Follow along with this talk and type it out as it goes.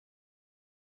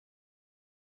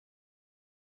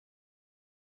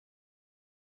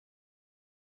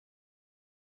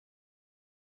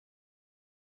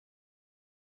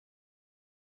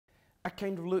I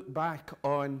kind of look back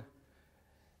on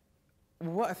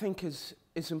what I think is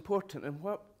important and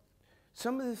what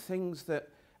some of the things that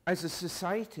as a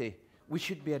society we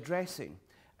should be addressing,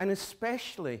 and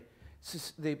especially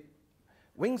the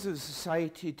wings of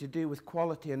society to do with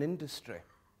quality and industry.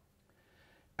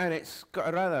 And it's got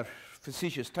a rather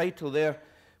facetious title there,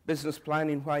 Business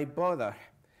Planning, Why Bother?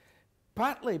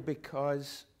 Partly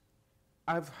because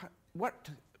I've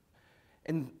worked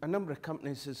in a number of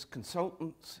companies as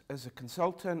a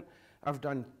consultant. I've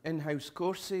done in-house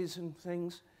courses and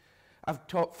things. I've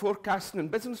taught forecasting and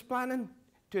business planning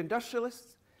to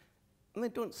industrialists, and they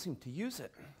don't seem to use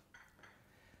it.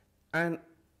 And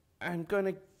I'm going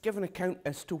to give an account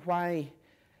as to why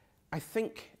I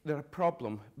think there's a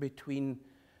problem between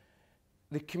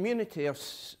the community of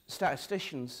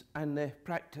statisticians and the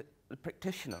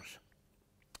practitioners.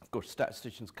 Of course,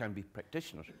 statisticians can be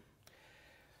practitioners.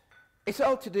 It's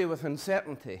all to do with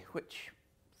uncertainty, which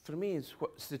for me is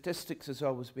what statistics has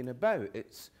always been about.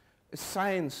 It's a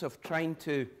science of trying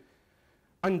to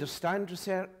understand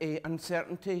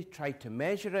uncertainty, try to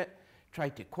measure it, try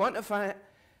to quantify it,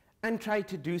 and try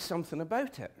to do something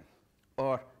about it,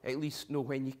 or at least know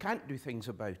when you can't do things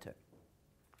about it.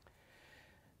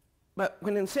 But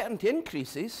when uncertainty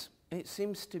increases, it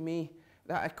seems to me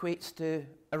that equates to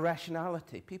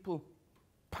irrationality. People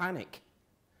panic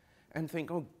and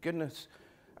think, oh goodness,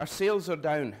 our sales are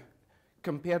down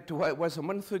compared to what it was a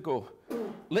month ago.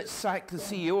 Let's sack the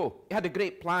CEO. He had a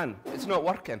great plan. It's not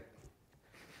working.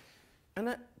 And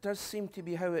that does seem to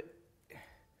be how it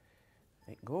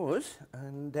goes.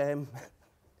 And there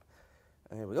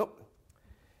we go.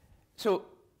 So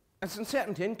as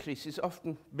uncertainty increases,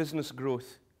 often business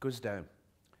growth goes down.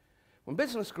 When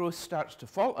business growth starts to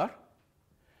falter,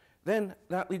 then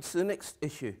that leads to the next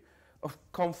issue of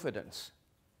confidence.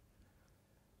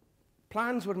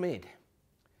 Plans were made.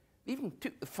 They even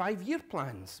took the 5-year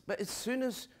plans, but as soon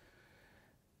as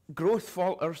growth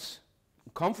falters,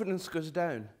 confidence goes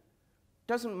down,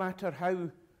 doesn't matter how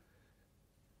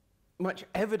much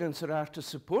evidence there are to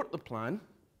support the plan,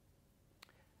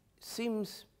 it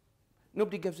seems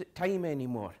nobody gives it time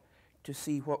anymore to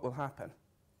see what will happen.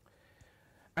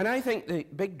 And I think the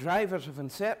big drivers of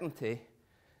uncertainty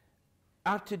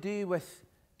are to do with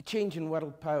a change in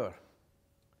world power.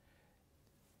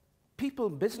 People,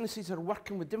 businesses are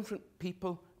working with different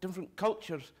people, different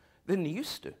cultures than they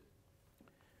used to.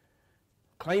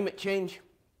 Climate change,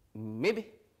 maybe,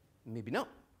 maybe not.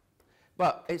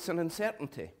 But it's an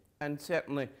uncertainty, and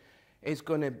certainly is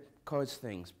going to cause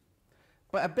things.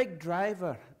 But a big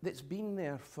driver that's been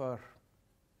there for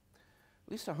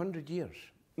at least 100 years,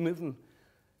 moving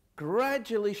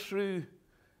gradually through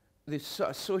the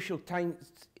sort of social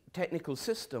technical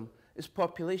system, is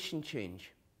population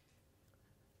change.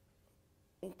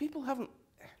 People haven't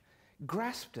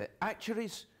grasped it.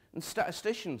 Actuaries and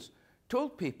statisticians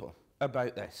told people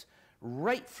about this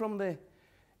right from the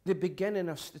beginning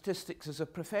of statistics as a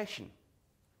profession.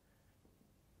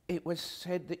 It was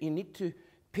said that you need to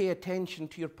pay attention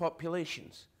to your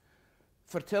populations,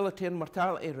 fertility and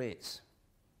mortality rates.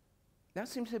 That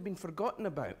seems to have been forgotten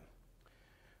about.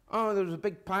 Oh, there was a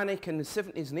big panic in the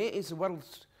 70s and 80s, the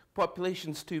world's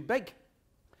population's too big.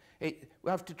 We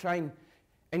have to try and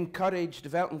encourage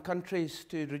developing countries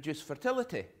to reduce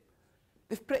fertility.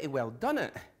 They've pretty well done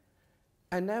it.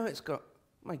 And now it's got,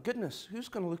 my goodness, who's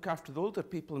going to look after the older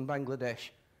people in Bangladesh?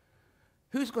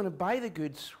 Who's going to buy the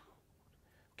goods?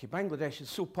 Okay, Bangladesh is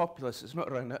so populous, it's not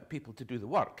around people to do the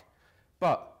work.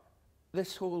 But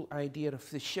this whole idea of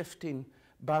the shifting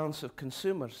balance of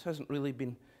consumers hasn't really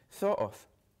been thought of.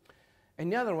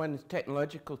 And the other one is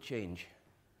technological change.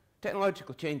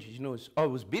 Technological change, as you know, has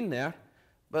always been there,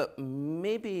 but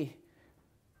maybe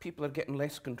people are getting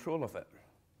less control of it.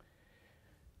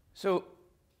 So,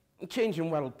 change in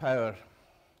world power.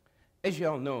 As you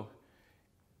all know,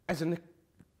 as an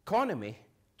economy,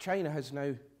 China has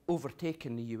now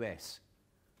overtaken the US.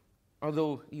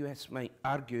 Although the US might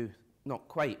argue not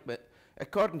quite, but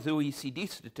according to the OECD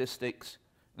statistics,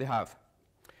 they have.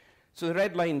 So the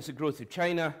red line is the growth of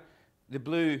China. The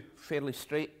blue, fairly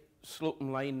straight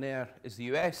sloping line there is the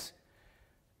US.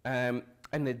 And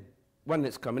the one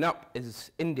that's coming up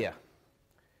is India.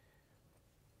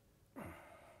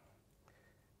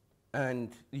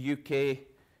 And the UK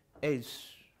is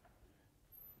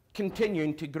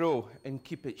continuing to grow and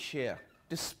keep its share,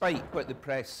 despite what the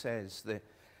press says.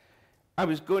 I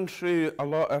was going through a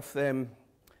lot of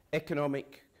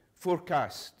economic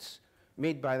forecasts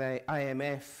made by the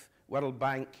IMF, World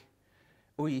Bank,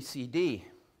 OECD.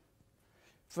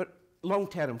 For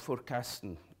long-term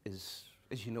forecasting is,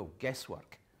 as you know,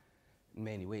 guesswork in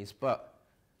many ways, but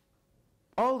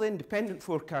all the independent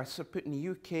forecasts are putting the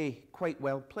UK quite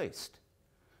well placed.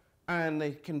 And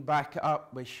they can back it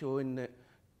up by showing that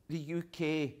the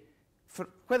UK, for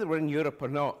whether we're in Europe or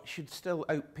not, should still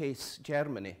outpace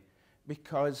Germany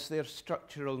because their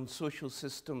structural and social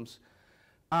systems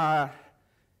are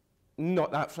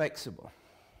not that flexible.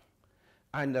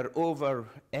 And they're over,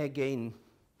 again,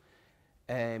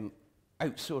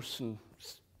 outsourcing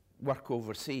work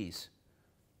overseas.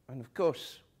 And of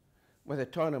course, with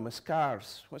autonomous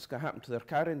cars, what's going to happen to their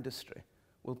car industry?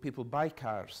 Will people buy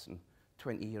cars in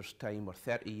 20 years' time or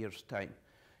 30 years' time?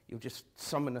 You'll just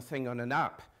summon a thing on an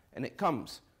app and it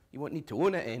comes. You won't need to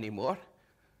own it anymore.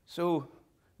 So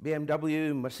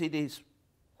BMW, Mercedes,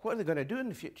 what are they going to do in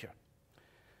the future?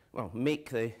 Well,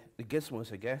 make the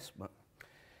gizmos, I guess. But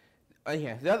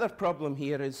yeah, the other problem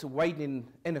here is widening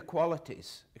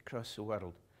inequalities across the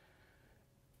world.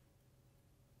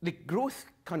 The growth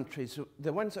countries,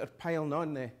 the ones that are piling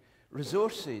on the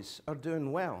resources, are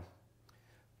doing well.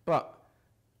 But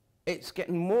it's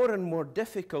getting more and more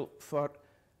difficult for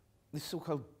the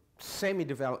so-called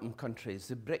semi-developing countries,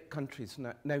 the BRIC countries,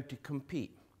 now to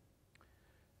compete.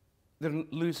 They're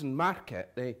losing market.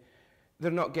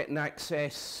 They're not getting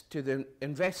access to the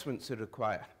investments they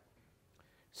require.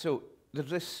 So there's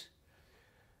this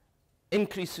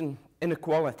increase in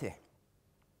inequality.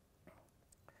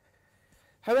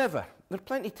 However, there's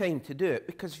plenty of time to do it,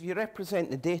 because if you represent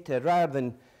the data rather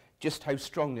than just how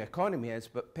strong the economy is,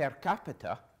 but per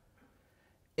capita,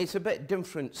 it's a bit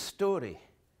different story.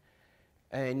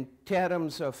 In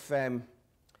terms of,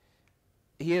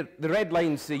 here, the red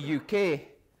line's the UK.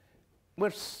 We're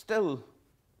still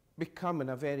becoming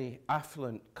a very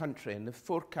affluent country, and the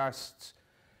forecasts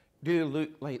do look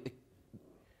like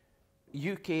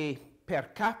the UK per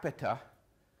capita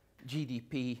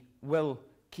GDP will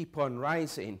keep on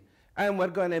rising, and we're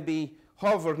going to be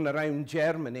hovering around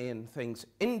Germany and things.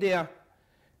 India,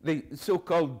 the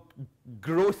so-called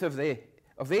growth of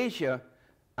Asia,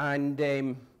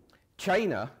 and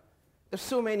China, there's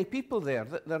so many people there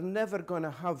that they're never going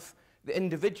to have the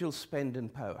individual spending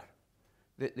power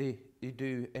that they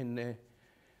do in the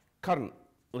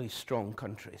currently strong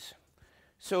countries.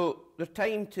 So there's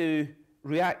time to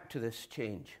react to this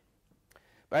change.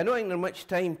 But I don't think there's much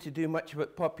time to do much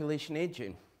about population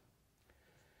aging.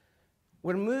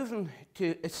 We're moving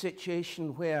to a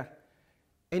situation where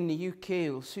in the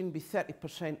UK will soon be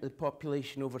 30% of the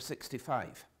population over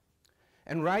 65.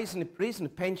 And raising the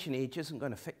pension age isn't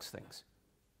going to fix things.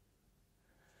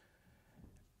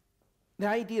 The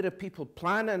idea of people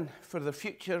planning for the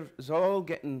future is all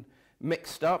getting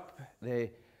mixed up.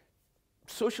 The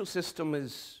social system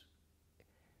is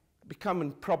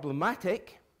becoming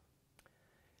problematic.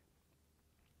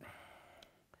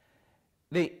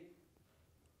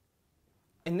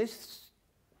 In this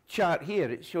chart here,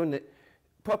 it's shown that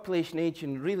population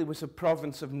aging really was a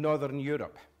province of Northern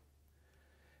Europe,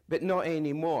 but not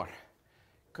anymore,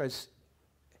 because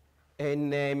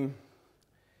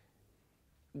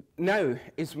now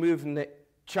it's moving that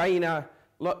China,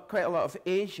 quite a lot of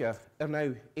Asia are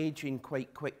now aging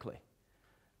quite quickly.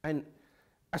 And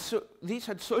these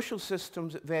had social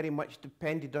systems that very much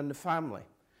depended on the family.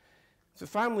 If the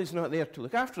family's not there to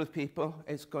look after the people,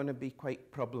 it's going to be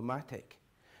quite problematic.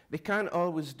 They can't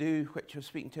always do, which I was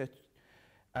speaking to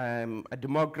a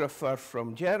demographer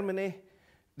from Germany,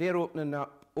 they're opening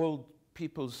up old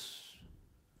people's,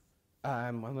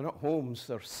 well, they're not homes,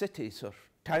 they're cities or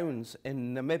towns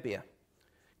in Namibia,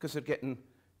 because they're getting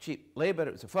cheap labour.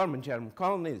 It was a former German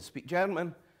colony, they speak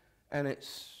German, and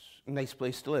it's a nice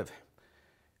place to live.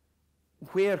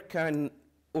 Where can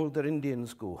older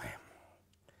Indians go?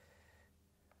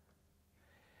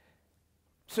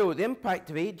 So the impact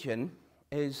of ageing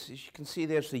is, as you can see,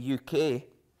 there's the UK.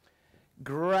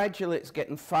 Gradually it's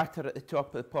getting fatter at the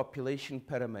top of the population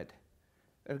pyramid.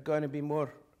 There are going to be a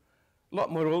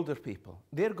lot more older people.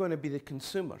 They're going to be the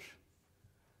consumers.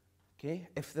 Okay?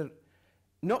 If they're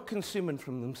not consuming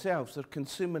from themselves, they're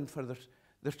consuming for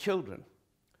their children,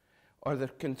 or they're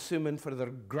consuming for their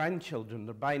grandchildren.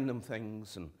 They're buying them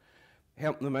things and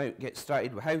helping them out, get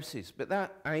started with houses. But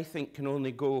that, I think, can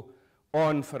only go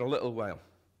on for a little while.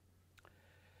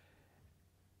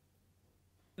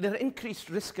 There's increased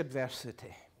risk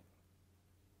adversity.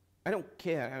 I don't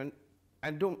care.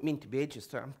 I don't mean to be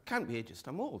ageist. I can't be ageist.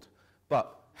 I'm old.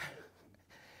 But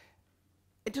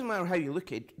it doesn't matter how you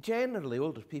look at it. Generally,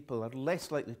 older people are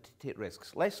less likely to take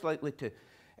risks, less likely to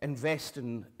invest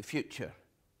in the future.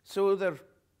 So there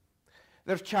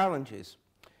are challenges.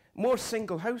 More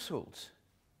single households.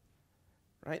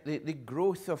 Right? The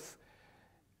growth of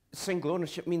single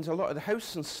ownership means a lot of the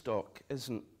housing stock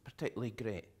isn't particularly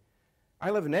great. I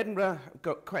live in Edinburgh. I've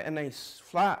got quite a nice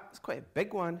flat. It's quite a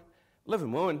big one. Live in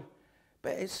my own.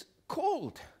 But it's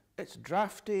cold. It's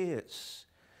drafty. It's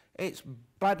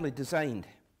badly designed.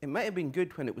 It might have been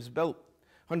good when it was built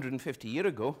 150 years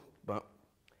ago, but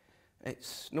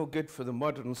it's no good for the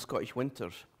modern Scottish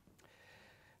winters.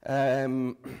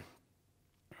 And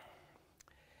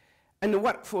the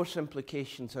workforce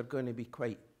implications are going to be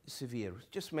quite severe.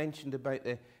 Just mentioned about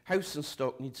the housing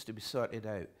stock needs to be sorted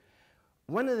out.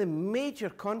 One of the major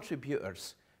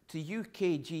contributors to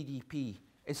UK GDP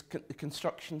is the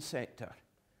construction sector.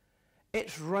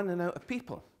 It's running out of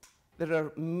people. There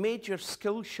are major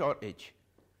skill shortage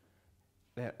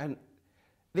there, and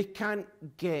they can't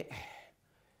get,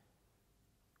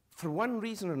 for one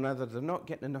reason or another, they're not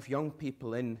getting enough young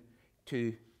people in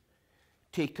to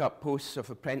take up posts of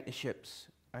apprenticeships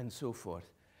and so forth.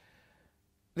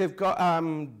 They've got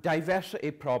a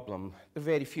diversity problem. There are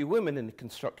very few women in the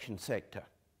construction sector.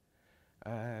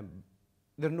 There's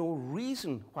no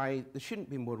reason why there shouldn't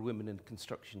be more women in the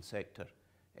construction sector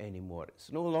anymore.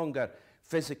 It's no longer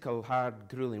physical, hard,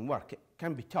 grueling work. It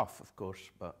can be tough, of course,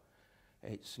 but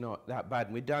it's not that bad.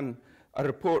 And we've done a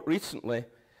report recently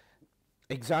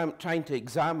trying to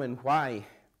examine why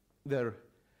there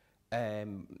are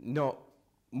not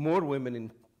more women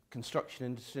in construction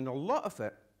industry, and a lot of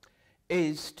it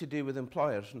is to do with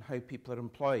employers and how people are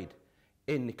employed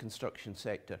in the construction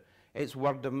sector. It's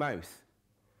word of mouth.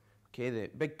 Okay, the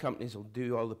big companies will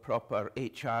do all the proper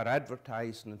HR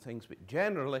advertising and things, but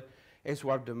generally it's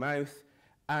word of mouth,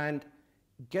 and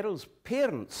girls'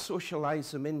 parents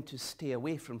socialise them in to stay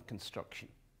away from construction,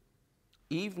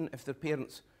 even if their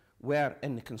parents were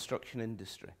in the construction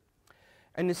industry.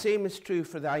 And the same is true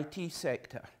for the IT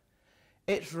sector.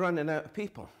 It's running out of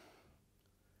people.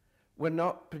 We're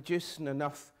not producing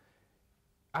enough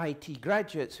IT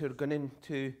graduates who are going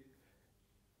into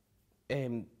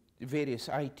various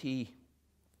IT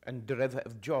and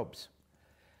derivative jobs.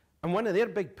 And one of their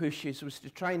big pushes was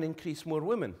to try and increase more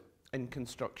women in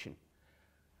construction.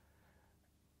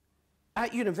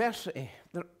 At university,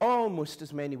 there are almost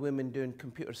as many women doing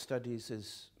computer studies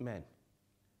as men.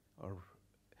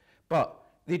 But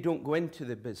they don't go into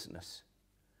the business.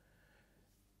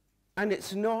 And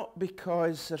it's not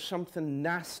because there's something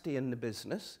nasty in the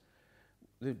business.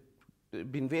 There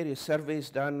have been various surveys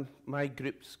done. My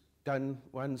group's done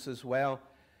ones as well.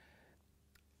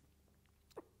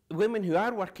 Women who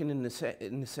are working in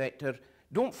the sector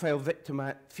don't feel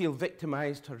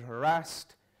victimized or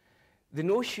harassed. The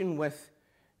notion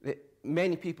that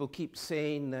many people keep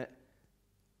saying that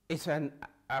it's an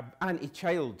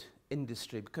anti-child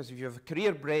industry, because if you have a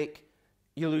career break,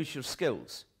 you lose your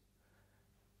skills.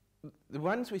 The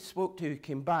ones we spoke to who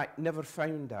came back never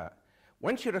found that.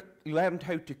 Once you learned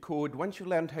how to code, once you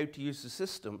learned how to use the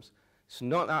systems, it's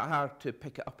not that hard to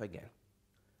pick it up again.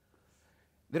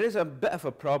 There is a bit of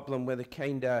a problem with the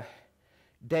kind of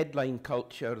deadline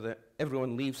culture that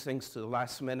everyone leaves things to the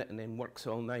last minute and then works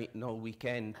all night and all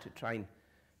weekend to try and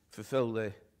fulfill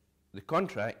the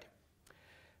contract.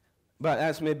 But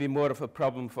that's maybe more of a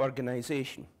problem for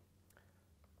organisation.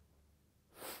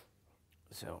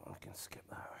 So I can skip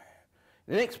that.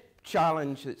 The next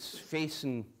challenge that's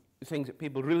facing the things that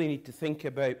people really need to think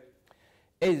about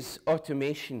is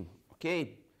automation.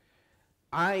 Okay,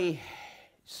 I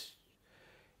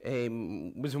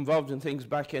was involved in things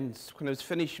back when I was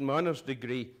finishing my honours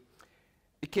degree.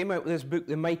 It came out with this book,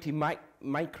 The Mighty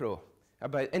Micro,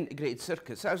 about integrated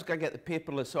circuits. I was going to get the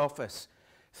paperless office,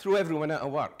 throw everyone out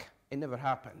of work. It never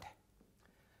happened.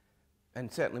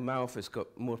 And certainly my office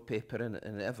got more paper in it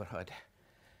than it ever had.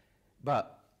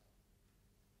 But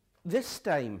this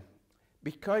time,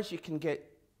 because you can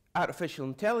get artificial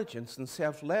intelligence and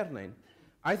self-learning,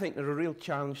 I think they're a real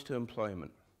challenge to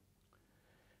employment.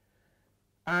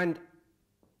 And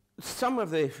some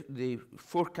of the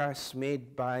forecasts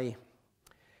made by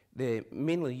the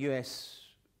mainly US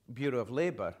Bureau of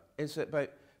Labour is that about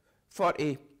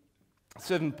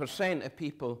 47% of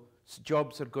people's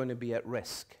jobs are going to be at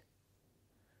risk.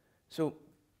 So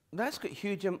that's got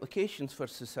huge implications for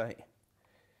society.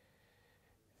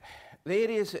 The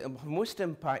areas that have most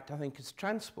impact, I think, is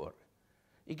transport.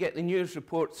 You get the news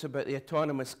reports about the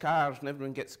autonomous cars and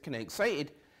everyone gets kind of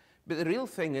excited, but the real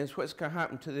thing is what's going to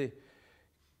happen to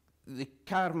the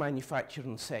car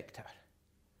manufacturing sector.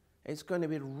 It's going to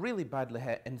be really badly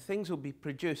hit, and things will be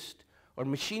produced, or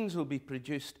machines will be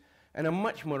produced in a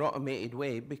much more automated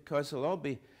way because they'll all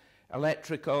be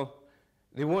electrical.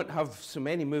 They won't have so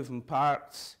many moving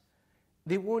parts.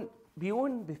 They won't be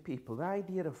owned by people. The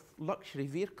idea of luxury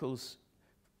vehicles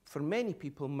for many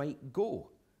people might go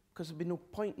because there'll be no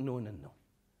point in owning them.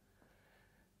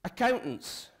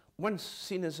 Accountants, once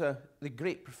seen as the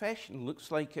great profession,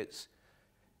 looks like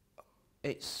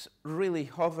it's really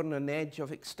hovering on the edge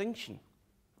of extinction.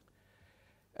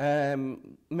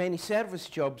 Many service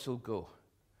jobs will go.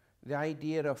 The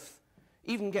idea of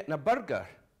even getting a burger,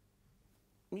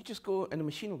 you just go and a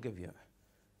machine will give you it.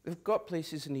 They've got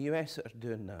places in the US that are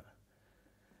doing that.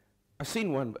 I've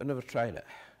seen one, but I've never tried it.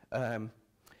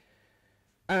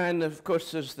 And of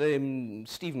course, there's the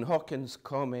Stephen Hawking's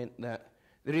comment that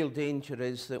the real danger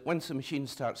is that once the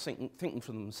machines start thinking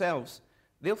for themselves,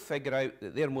 they'll figure out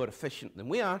that they're more efficient than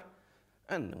we are,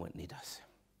 and they won't need us.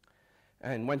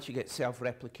 And once you get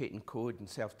self-replicating code and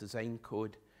self-designed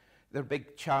code, there are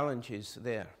big challenges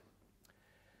there.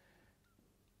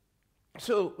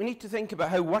 So we need to think about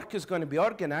how work is going to be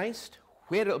organized,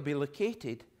 where it'll be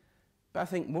located, but I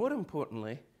think more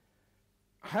importantly,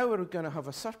 how are we going to have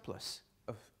a surplus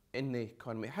in the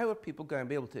economy? How are people going to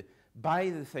be able to buy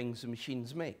the things the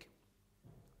machines make?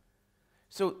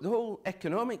 So the whole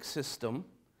economic system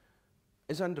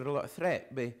is under a lot of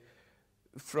threat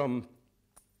from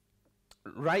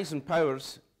rising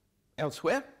powers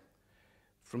elsewhere,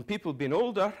 from people being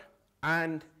older,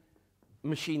 and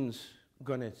machines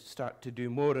going to start to do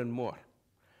more and more.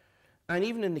 And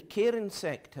even in the caring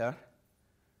sector,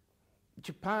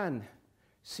 Japan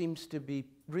seems to be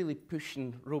really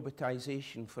pushing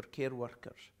robotization for care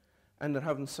workers, and they're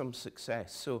having some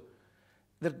success. So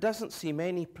there doesn't seem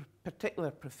any particular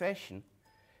profession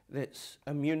that's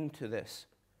immune to this.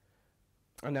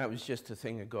 And that was just a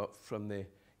thing I got from the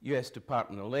US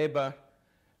Department of Labour.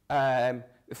 The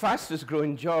fastest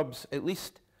growing jobs, at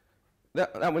least,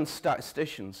 that one's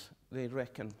statisticians, they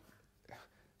reckon.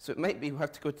 So it might be we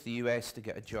have to go to the US to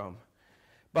get a job.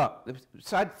 But the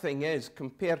sad thing is,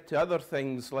 compared to other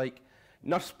things like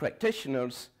nurse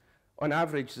practitioners, on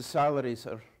average the salaries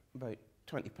are about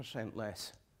 20%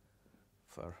 less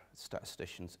for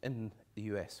statisticians in the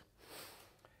US.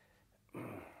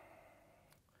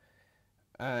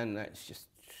 And that's just,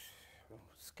 we'll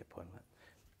skip on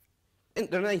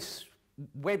that. There's a nice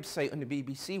website on the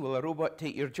BBC, will a robot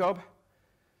take your job?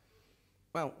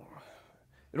 Well,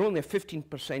 there's only a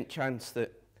 15% chance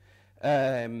that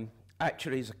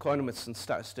actuaries, economists and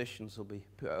statisticians will be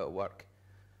put out of work.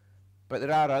 But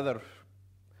there are other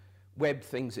web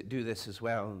things that do this as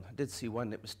well. And I did see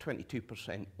one that was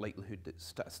 22% likelihood that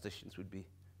statisticians would be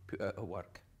put out of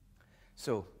work.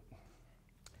 So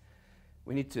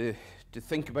we need to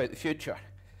think about the future.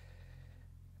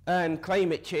 And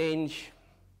climate change,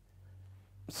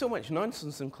 so much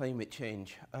nonsense in climate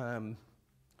change.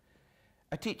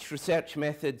 I teach research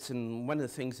methods, and one of the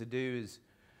things I do is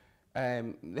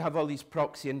they have all these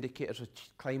proxy indicators of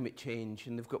climate change,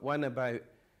 and they've got one about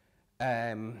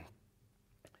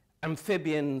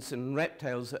amphibians and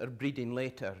reptiles that are breeding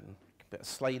later. And a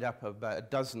slide up of about a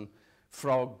dozen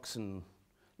frogs and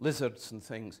lizards and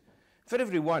things. For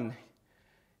every one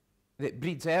that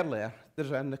breeds earlier,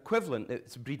 there's an equivalent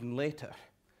that's breeding later.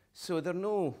 So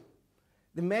the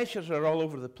measures are all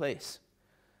over the place.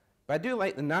 But I do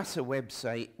like the NASA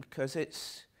website because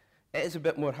it is a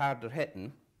bit more harder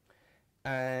hitting.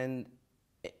 And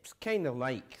it's kind of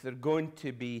like there are going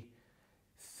to be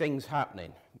things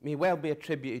happening. May well be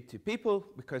attributed to people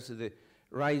because of the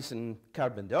rise in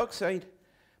carbon dioxide,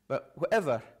 but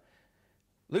whatever,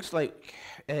 looks like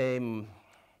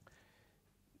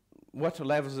water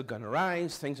levels are going to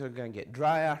rise, things are going to get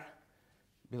drier,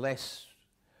 be less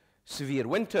severe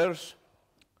winters,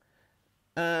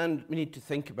 and we need to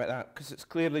think about that because it's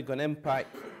clearly going to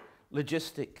impact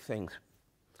logistic things.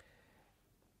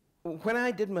 When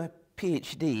I did my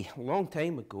PhD a long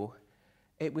time ago,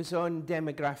 it was on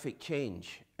demographic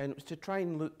change, and it was to try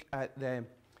and look at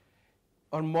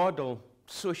or model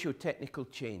socio-technical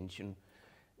change, and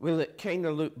will it kind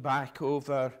of look back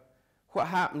over what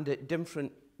happened at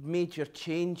different major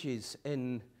changes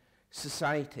in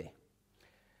society.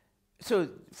 So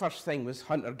first thing was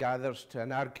hunter-gatherers to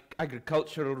an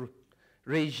agricultural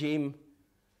regime.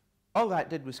 All that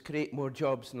did was create more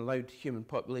jobs and allowed human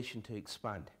population to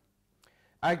expand.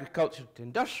 Agriculture to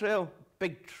industrial,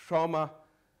 big trauma,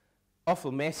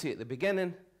 awful messy at the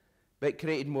beginning, but it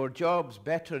created more jobs,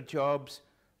 better jobs,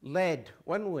 led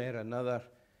one way or another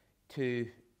to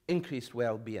increased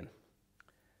well-being.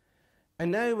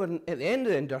 And now we're at the end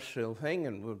of the industrial thing,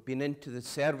 and we've been into the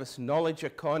service knowledge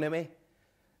economy,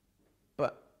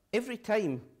 but every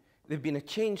time there's been a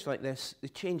change like this, the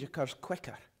change occurs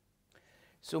quicker.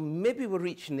 So maybe we're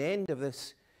reaching the end of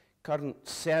this current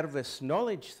service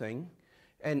knowledge thing,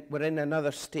 and we're in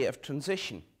another state of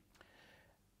transition.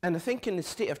 And I think in the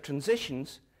state of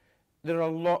transitions, there are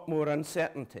a lot more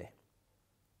uncertainty.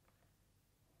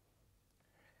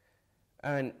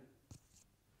 And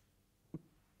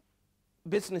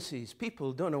businesses,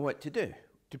 people don't know what to do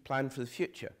to plan for the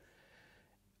future.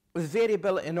 With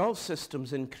variability in all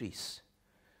systems increase,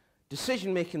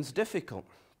 decision making is difficult.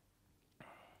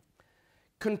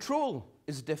 Control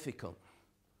is difficult.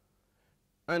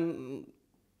 And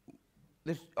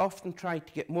they often try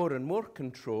to get more and more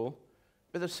control,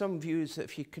 but there's some views that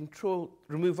if you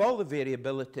remove all the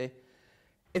variability,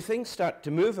 if things start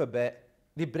to move a bit,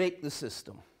 they break the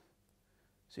system.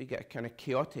 So you get a kind of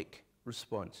chaotic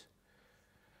response.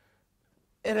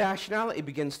 Irrationality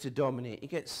begins to dominate. You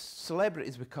get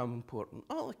celebrities become important.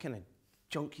 All the kind of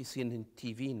junk you see on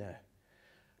TV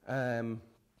now.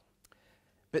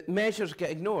 But measures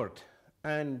get ignored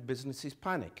and businesses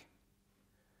panic.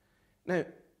 Now,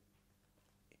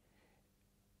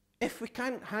 if we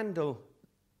can't handle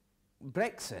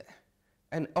Brexit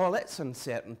and all its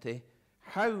uncertainty,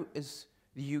 how is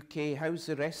the UK, how's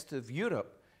the rest of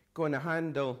Europe going to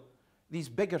handle these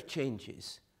bigger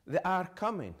changes that are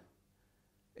coming?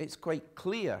 It's quite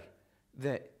clear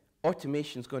that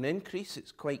automation is going to increase.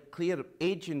 It's quite clear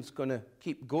aging's going to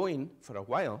keep going for a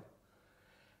while.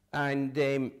 And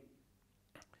you're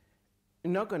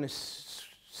not going to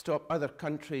stop other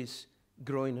countries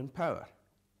growing in power.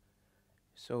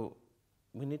 So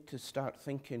we need to start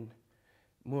thinking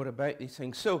more about these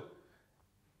things. So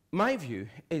my view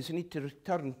is we need to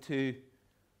return to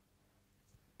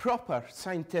proper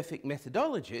scientific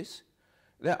methodologies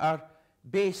that are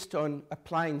based on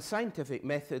applying scientific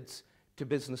methods to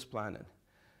business planning.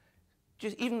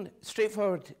 Just even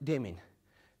straightforward, Damien.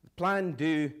 Plan,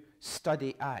 do,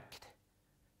 study, act.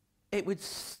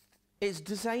 It's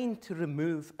designed to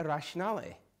remove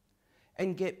irrationality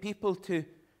and get people to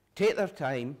take their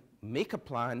time, make a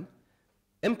plan,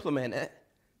 implement it,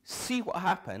 see what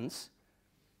happens,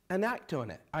 and act on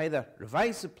it. Either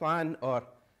revise the plan or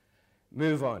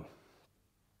move on.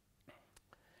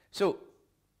 So,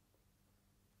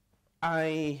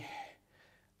 I'm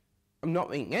not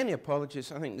making any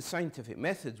apologies. I think the scientific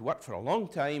methods work for a long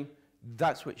time.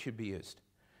 That's what should be used.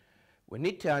 We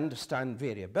need to understand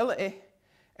variability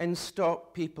and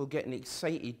stop people getting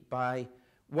excited by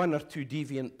one or two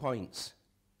deviant points,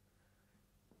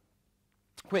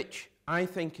 which I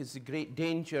think is the great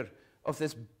danger of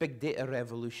this big data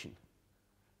revolution.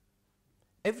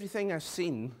 Everything I've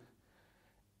seen,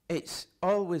 it's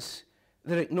always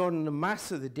they're ignoring the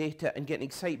mass of the data and getting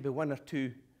excited by one or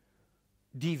two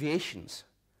deviations.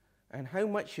 And how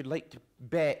much you'd like to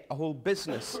bet a whole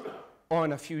business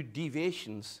on a few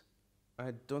deviations,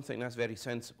 I don't think that's very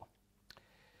sensible.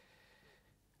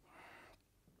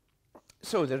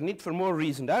 So there's a need for more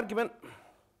reasoned argument,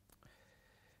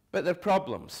 but there are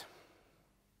problems.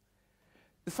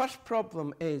 The first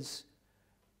problem is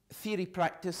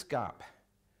theory-practice gap.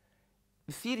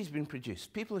 The theory's been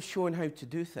produced. People have shown how to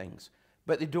do things,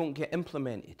 but they don't get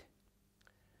implemented.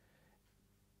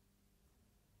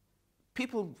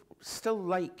 People still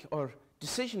like, or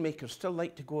decision makers still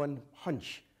like to go on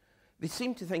hunch. They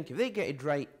seem to think if they get it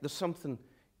right, there's something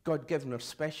God-given or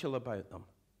special about them.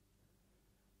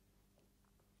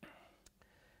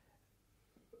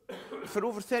 For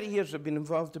over 30 years, I've been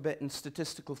involved a bit in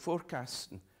statistical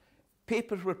forecasting.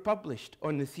 Papers were published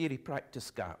on the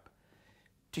theory-practice gap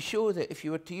to show that if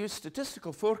you were to use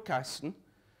statistical forecasting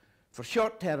for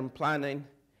short-term planning,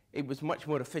 it was much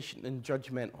more efficient than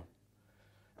judgmental.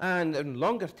 And in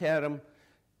longer term,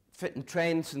 fitting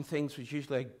trends and things was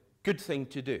usually a good thing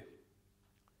to do.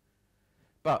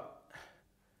 But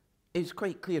it's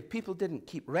quite clear people didn't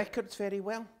keep records very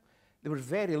well. There was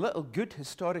very little good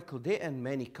historical data in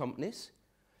many companies.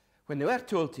 When they were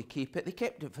told to keep it, they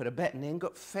kept it for a bit and then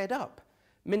got fed up.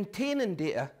 Maintaining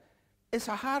data is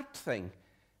a hard thing,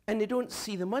 and they don't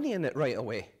see the money in it right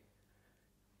away.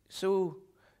 So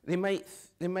they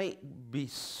might be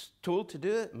told to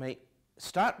do it, might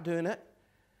start doing it,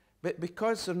 but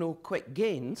because there are no quick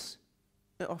gains,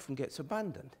 it often gets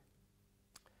abandoned.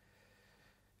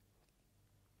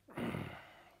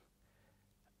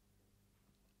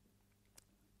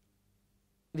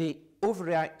 They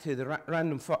overreact to the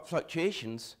random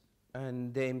fluctuations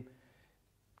and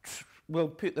will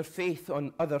put their faith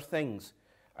on other things,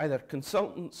 either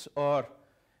consultants or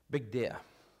big data.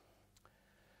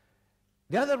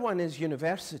 The other one is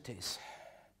universities.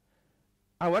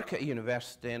 I work at a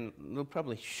university, and they'll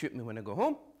probably shoot me when I go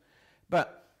home,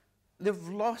 but they've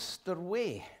lost their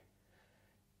way.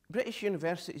 British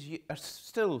universities are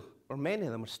still, or many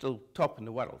of them are still top in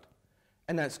the world,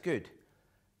 and that's good.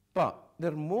 But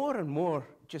they're more and more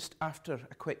just after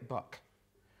a quick buck.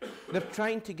 They're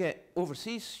trying to get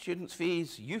overseas students'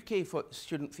 fees, UK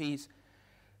student fees.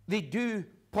 They do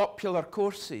popular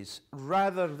courses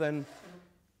rather than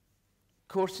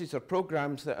courses or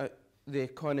programs that the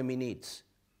economy needs.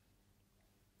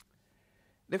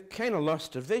 They've kind of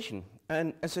lost their vision,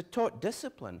 and as a taught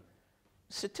discipline,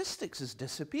 statistics is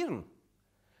disappearing.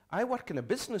 I work in a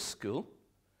business school.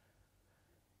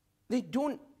 They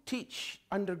don't teach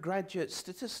undergraduate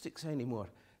statistics anymore.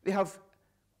 They have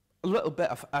a little bit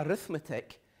of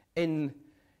arithmetic in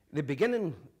the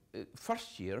beginning,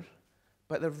 first year,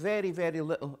 but they're very, very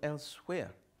little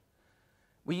elsewhere.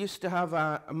 We used to have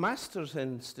a master's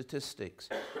in statistics.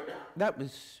 That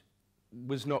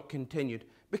was not continued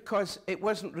because it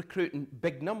wasn't recruiting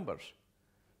big numbers.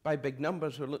 By big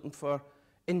numbers, we're looking for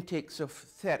intakes of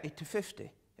 30 to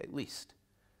 50 at least.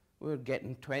 We were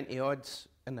getting 20 odds,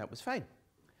 and that was fine.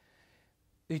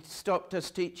 They stopped us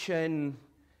teaching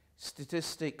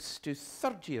statistics to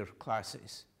third-year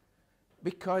classes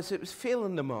because it was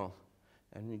failing them all.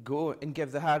 And we go and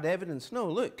give the hard evidence. No,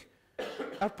 look,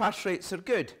 our pass rates are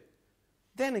good.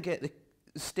 Then I get the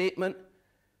statement,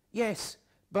 yes,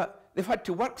 but they've had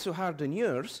to work so hard on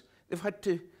yours, they've had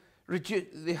to reduce,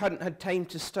 they hadn't had time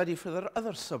to study for their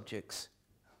other subjects.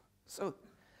 So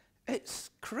it's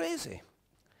crazy.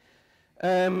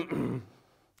 So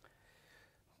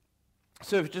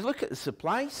if you look at the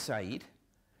supply side,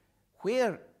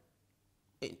 where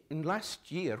in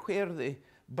last year, where the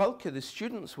bulk of the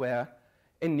students were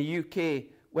in the UK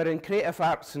were in creative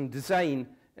arts and design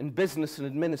and business and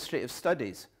administrative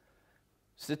studies.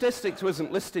 Statistics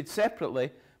wasn't listed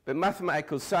separately, but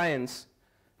mathematical science,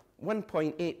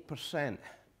 1.8%.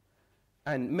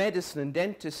 And medicine and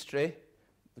dentistry,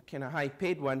 the kind of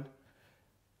high-paid one,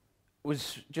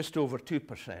 was just over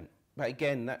 2%. But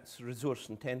again, that's a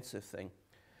resource-intensive thing.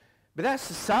 But that's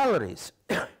the salaries.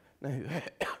 Now,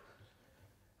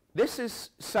 this is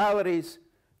salaries,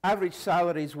 average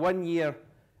salaries 1 year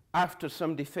after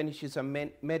somebody finishes a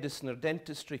medicine or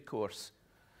dentistry course.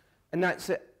 And that's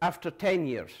it after 10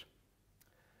 years.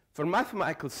 For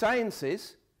mathematical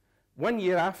sciences, 1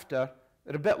 year after,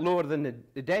 they're a bit lower than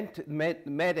the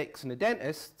medics and the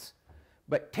dentists,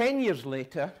 but 10 years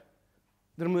later,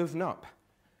 they're moving up.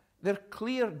 There's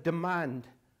clear demand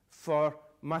for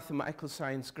mathematical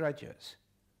science graduates.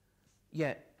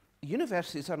 Yet,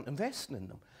 universities aren't investing in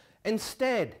them.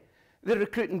 Instead, they're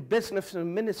recruiting business and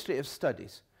administrative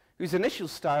studies, whose initial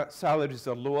salaries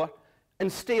are lower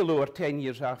and stay lower 10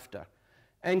 years after.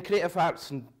 And creative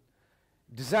arts and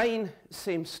design,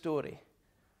 same story.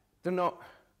 They're not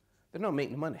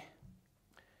making money.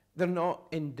 They're not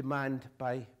in demand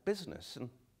by business. And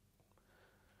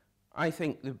I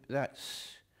think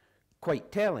that's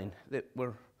quite telling, that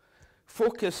we're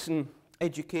focusing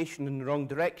education in the wrong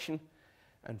direction.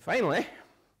 And finally,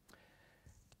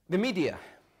 the media.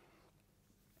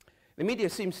 The media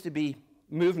seems to be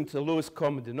moving to the lowest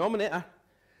common denominator.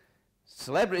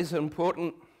 Celebrities are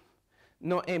important,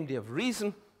 not empty of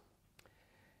reason.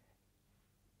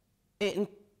 It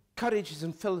encourages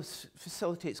and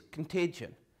facilitates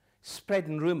contagion,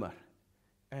 spreading rumour,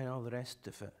 and all the rest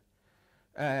of it.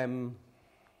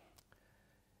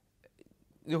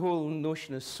 The whole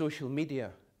notion of social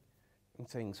media and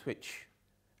things, which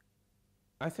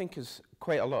I think is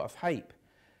quite a lot of hype.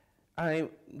 I'm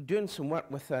doing some work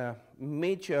with a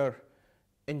major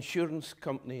insurance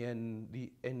company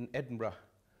in Edinburgh,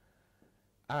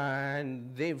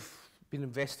 and they've been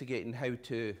investigating how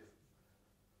to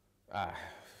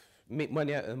make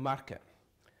money out of the market.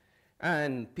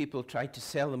 And people tried to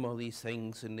sell them all these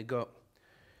things, and they got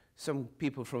some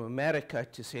people from America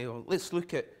to say, well, let's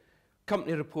look at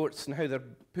company reports and how they're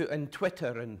put in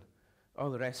Twitter and all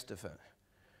the rest of it.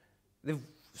 They've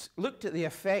looked at the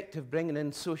effect of bringing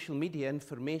in social media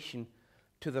information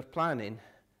to their planning,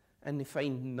 and they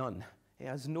find none. It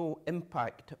has no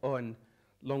impact on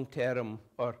long-term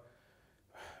or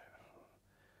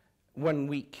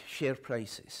one-week share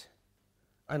prices,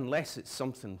 unless it's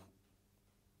something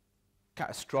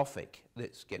catastrophic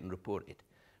that's getting reported,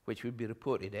 which would be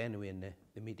reported anyway in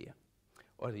the media,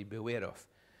 or they'd be aware of.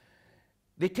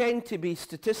 They tend to be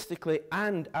statistically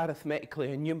and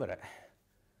arithmetically enumerate.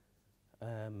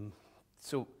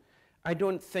 So I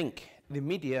don't think the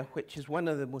media, which is one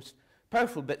of the most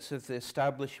powerful bits of the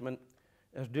establishment,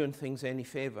 is doing things any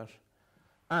favours.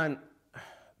 And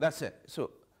that's it.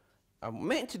 So I'm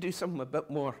meant to do something a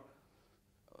bit more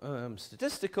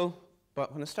statistical,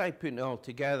 but when I started putting it all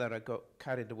together, I got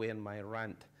carried away in my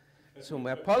rant. So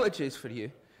my apologies for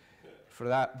you for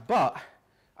that. But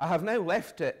I have now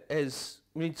left it as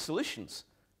we need solutions.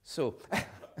 So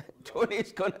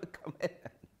Tony's going to come in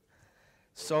and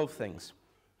solve things.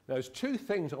 Now, there's two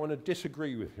things I want to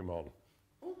disagree with him on.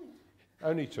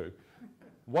 Only two.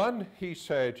 One, he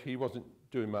said he wasn't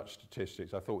doing much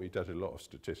statistics. I thought he does a lot of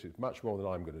statistics, much more than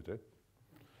I'm going to do.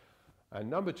 And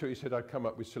number two, he said I'd come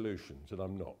up with solutions, and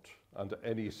I'm not, under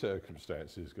any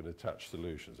circumstances, going to touch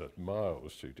solutions. That's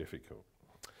miles too difficult.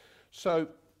 So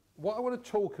what I want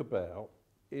to talk about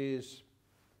is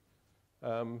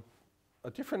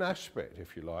a different aspect,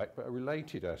 if you like, but a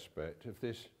related aspect of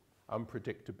this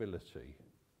unpredictability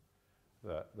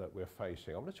that we're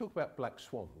facing. I want to talk about black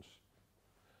swans.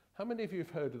 How many of you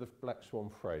have heard of the black swan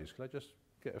phrase? Can I just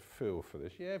get a feel for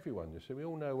this? Yeah, everyone. So we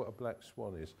all know what a black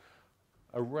swan is.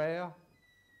 A rare,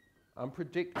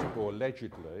 unpredictable,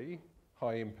 allegedly,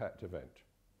 high-impact event,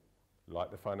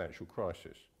 like the financial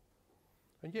crisis.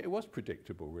 And yet it was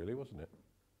predictable, really, wasn't it?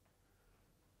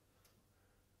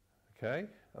 Okay?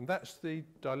 And that's the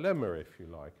dilemma, if you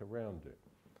like, around it.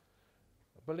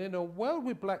 But in a world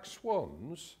with black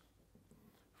swans,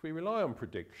 if we rely on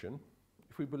prediction,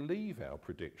 if we believe our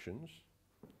predictions,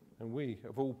 and we,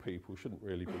 of all people, shouldn't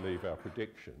really believe our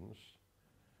predictions,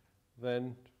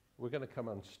 then we're going to come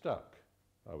unstuck,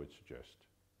 I would suggest.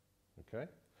 Okay?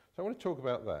 So I want to talk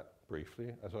about that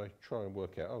briefly as I try and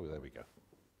work out, oh, there we go.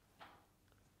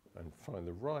 And find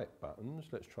the right buttons.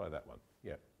 Let's try that one.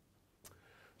 Yeah.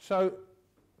 So,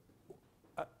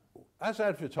 as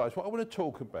advertised, what I want to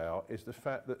talk about is the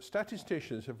fact that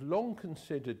statisticians have long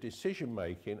considered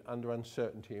decision-making under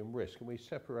uncertainty and risk, and we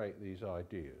separate these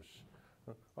ideas.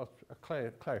 I'll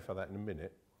clarify that in a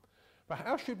minute. But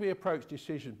how should we approach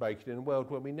decision-making in a world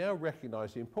where we now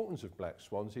recognise the importance of black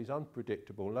swans, these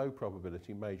unpredictable,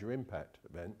 low-probability, major impact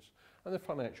events, and the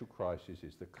financial crisis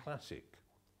is the classic?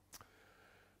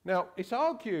 Now, it's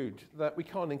argued that we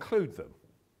can't include them.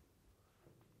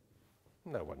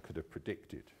 No one could have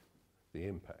predicted the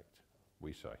impact,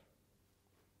 we say.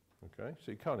 Okay,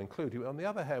 so you can't include it. On the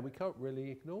other hand, we can't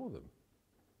really ignore them.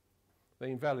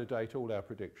 They invalidate all our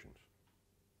predictions.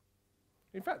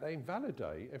 In fact, they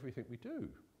invalidate everything we do,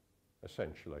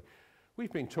 essentially.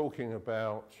 We've been talking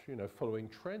about, following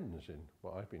trends in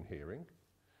what I've been hearing.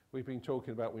 We've been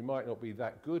talking about we might not be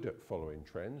that good at following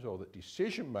trends, or that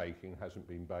decision-making hasn't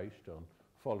been based on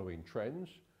following trends.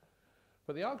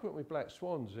 But the argument with black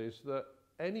swans is that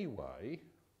anyway,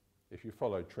 if you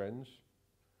follow trends,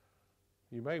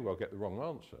 you may well get the wrong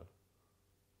answer,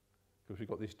 because we've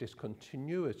got these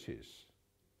discontinuities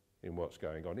in what's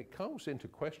going on. It calls into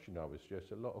question, I would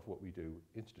suggest, a lot of what we do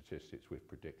in statistics with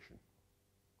prediction.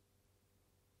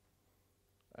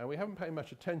 And we haven't paid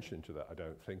much attention to that, I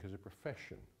don't think, as a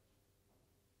profession.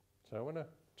 So I want to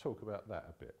talk about that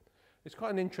a bit. It's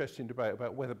quite an interesting debate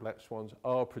about whether black swans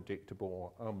are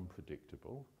predictable or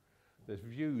unpredictable. There's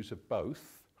views of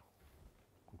both.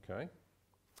 Okay.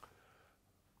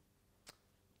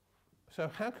 So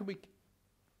how can we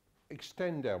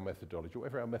extend our methodology,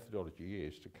 whatever our methodology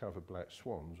is, to cover black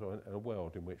swans, or in a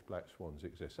world in which black swans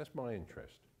exist? That's my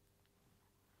interest.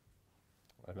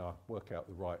 And I'll work out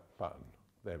the right button.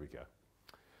 There we go.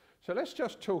 So let's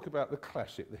just talk about the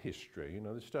classic, the history,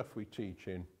 the stuff we teach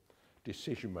in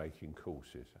decision-making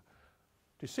courses.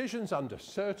 Decisions under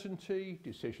certainty,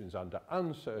 decisions under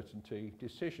uncertainty,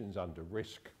 decisions under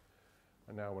risk.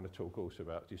 And now I want to talk also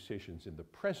about decisions in the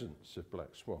presence of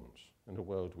black swans, in a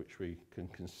world which we can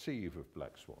conceive of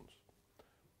black swans.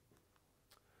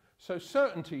 So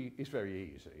certainty is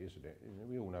very easy, isn't it?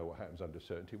 We all know what happens under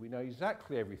certainty. We know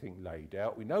exactly everything laid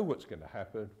out. We know what's going to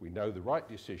happen. We know the right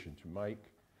decision to make.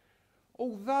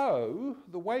 Although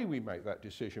the way we make that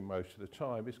decision most of the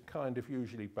time is kind of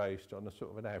usually based on a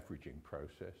sort of an averaging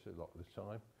process a lot of the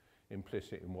time,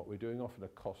 implicit in what we're doing, often a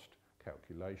cost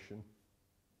calculation,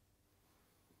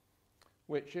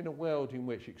 which in a world in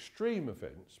which extreme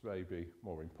events may be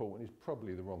more important is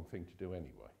probably the wrong thing to do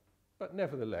anyway. But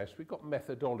nevertheless, we've got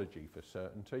methodology for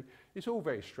certainty. It's all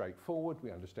very straightforward.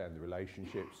 We understand the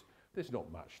relationships. There's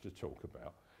not much to talk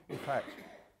about. In fact,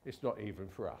 it's not even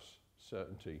for us.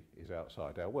 Certainty is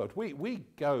outside our world. We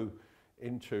go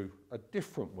into a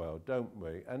different world, don't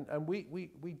we? And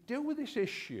we deal with this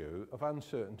issue of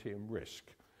uncertainty and risk.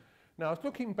 Now, I was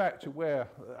looking back to where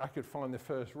I could find the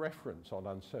first reference on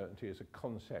uncertainty as a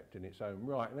concept in its own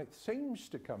right, and it seems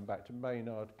to come back to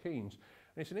Maynard Keynes.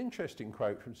 And it's an interesting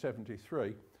quote from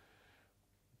 '73.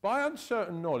 By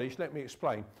uncertain knowledge, let me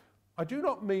explain. I do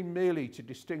not mean merely to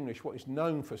distinguish what is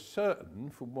known for certain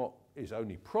from what is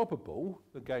only probable.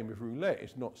 The game of roulette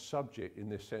is not subject in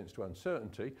this sense to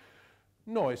uncertainty,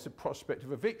 nor is the prospect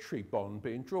of a victory bond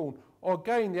being drawn, or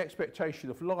again the expectation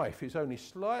of life is only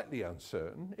slightly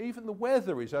uncertain. Even the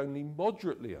weather is only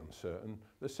moderately uncertain.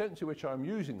 The sense in which I am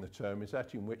using the term is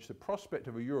that in which the prospect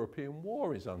of a European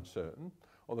war is uncertain,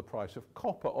 or the price of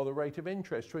copper, or the rate of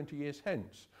interest 20 years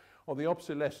hence, or the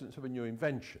obsolescence of a new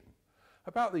invention.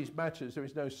 About these matters, there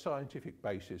is no scientific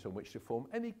basis on which to form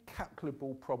any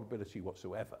calculable probability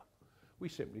whatsoever. We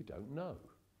simply don't know.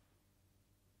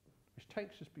 Which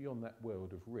takes us beyond that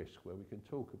world of risk where we can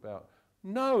talk about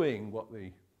knowing what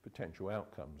the potential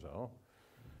outcomes are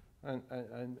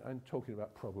and talking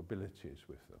about probabilities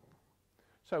with them.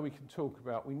 So we can talk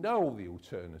about, we know all the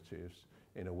alternatives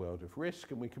in a world of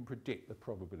risk and we can predict the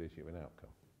probability of an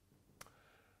outcome.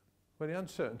 Well, the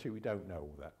uncertainty, we don't know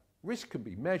all that. Risk can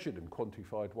be measured and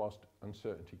quantified whilst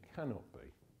uncertainty cannot be.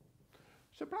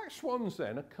 So black swans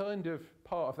then are kind of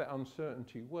part of that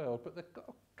uncertainty world, but they've got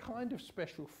a kind of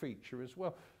special feature as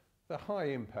well. They're high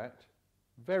impact,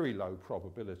 very low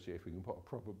probability, if we can put a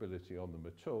probability on them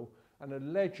at all, and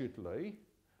allegedly,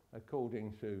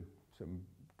 according to some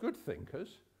good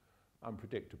thinkers,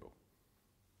 unpredictable.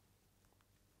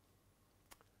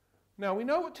 Now, we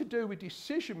know what to do with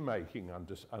decision-making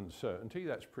under uncertainty.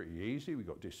 That's pretty easy. We've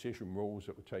got decision rules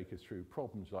that will take us through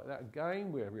problems like that.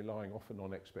 Again, we're relying often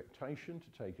on expectation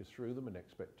to take us through them, and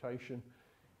expectation,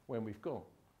 when we've got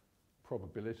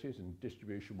probabilities and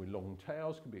distribution with long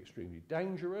tails, can be extremely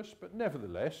dangerous, but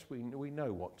nevertheless, we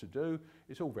know what to do.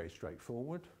 It's all very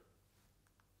straightforward.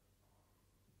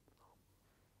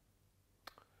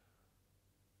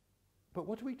 But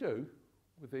what do we do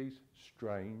with these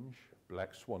strange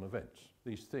black swan events?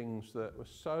 These things that were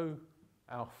so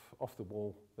off the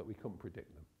wall that we couldn't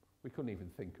predict them. We couldn't even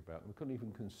think about them. We couldn't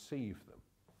even conceive them.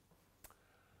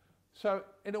 So,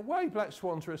 in a way, black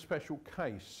swans are a special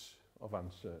case of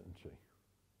uncertainty.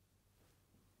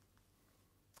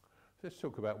 Let's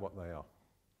talk about what they are.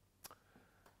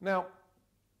 Now,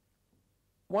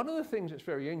 one of the things that's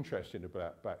very interesting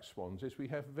about black swans is we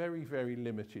have very, very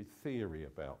limited theory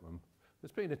about them.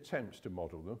 There's been attempts to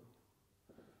model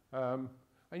them.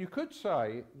 And you could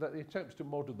say that the attempts to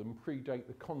model them predate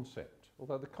the concept,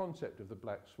 although the concept of the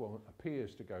black swan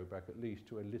appears to go back at least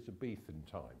to Elizabethan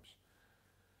times.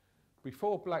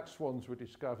 Before black swans were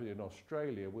discovered in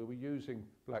Australia, we were using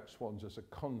black swans as a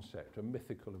concept, a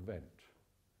mythical event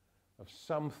of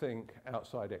something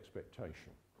outside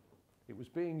expectation. It was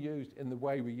being used in the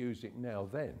way we use it now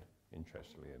then,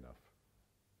 interestingly enough.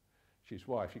 Which is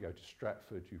why if you go to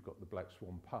Stratford, you've got the Black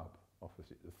Swan pub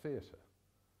opposite the theatre,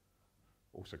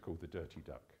 also called the Dirty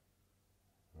Duck.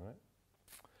 All right?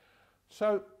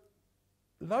 So,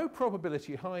 low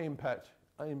probability, high impact,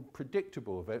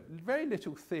 unpredictable event, very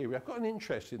little theory. I've got an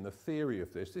interest in the theory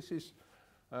of this. This is,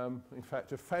 in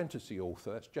fact, a fantasy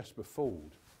author, that's Jasper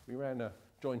Ford. We ran a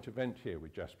joint event here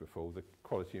with Jasper Ford, the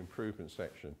quality improvement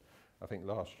section, I think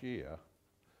last year,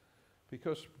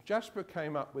 because Jasper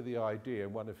came up with the idea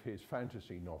in one of his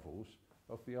fantasy novels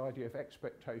of the idea of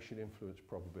expectation influence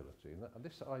probability. And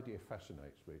this idea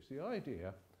fascinates me. It's the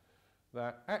idea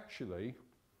that actually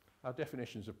our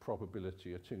definitions of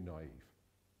probability are too naive.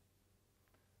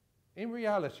 In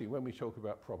reality, when we talk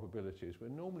about probabilities, we're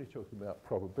normally talking about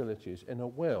probabilities in a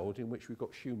world in which we've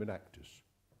got human actors.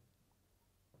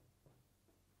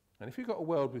 And if you've got a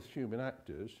world with human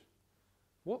actors,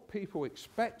 what people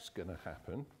expect is going to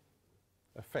happen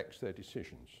affects their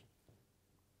decisions.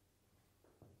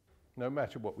 No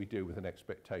matter what we do with an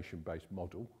expectation-based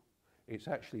model, it's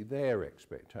actually their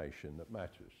expectation that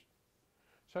matters.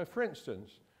 So, for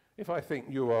instance, if I think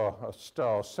you are a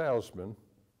star salesman,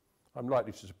 I'm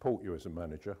likely to support you as a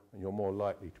manager, and you're more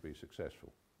likely to be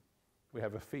successful. We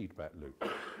have a feedback loop.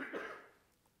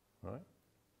 Right?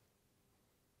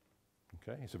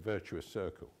 Okay, it's a virtuous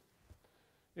circle.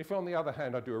 If, on the other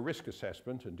hand, I do a risk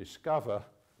assessment and discover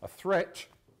a threat,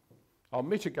 I'll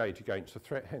mitigate against the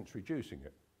threat, hence reducing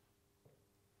it.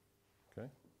 Okay?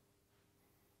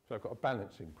 So I've got a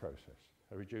balancing process,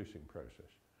 a reducing process.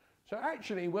 So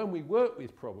actually, when we work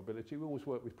with probability, we always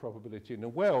work with probability in a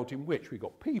world in which we've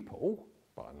got people,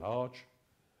 by and large,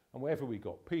 and wherever we've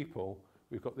got people,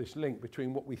 we've got this link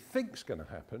between what we think is going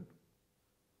to happen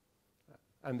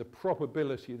and the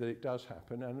probability that it does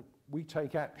happen, and we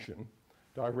take action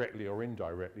directly or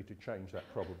indirectly to change that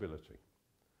probability.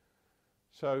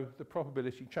 So the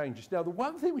probability changes. Now, the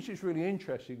one thing which is really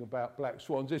interesting about black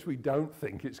swans is we don't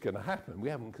think it's going to happen. We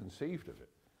haven't conceived of it.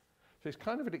 So it's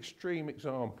kind of an extreme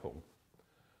example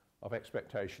of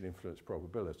expectation influence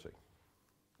probability.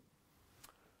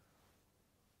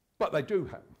 But they do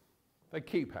happen. They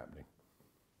keep happening.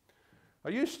 I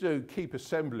used to keep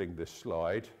assembling this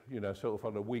slide, you know, sort of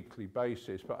on a weekly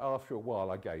basis, but after a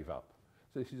while I gave up.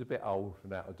 So this is a bit old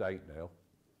and out of date now.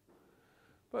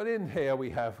 But in here we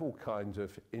have all kinds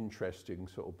of interesting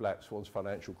sort of black swans,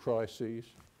 financial crises.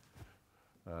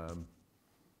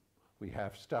 We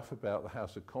have stuff about the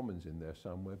House of Commons in there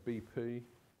somewhere, BP.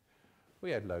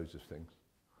 We had loads of things.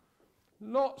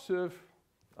 Lots of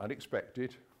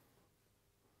unexpected,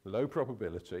 low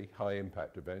probability, high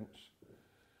impact events.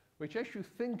 which, as you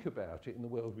think about it in the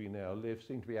world we now live,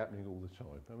 seem to be happening all the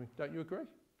time. I mean, don't you agree? Do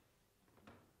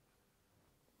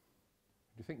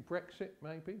you think Brexit,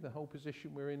 maybe, the whole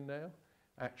position we're in now,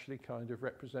 actually kind of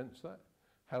represents that?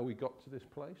 How we got to this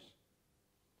place?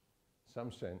 In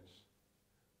some sense,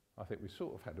 I think we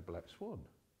sort of had a black swan.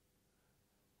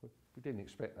 We didn't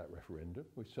expect that referendum.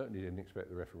 We certainly didn't expect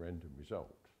the referendum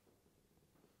result.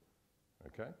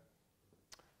 Okay?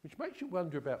 Which makes you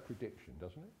wonder about prediction,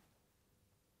 doesn't it?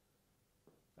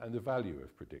 And the value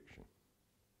of prediction.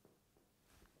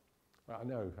 Well, I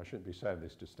know I shouldn't be saying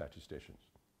this to statisticians.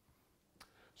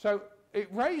 So it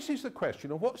raises the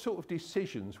question of what sort of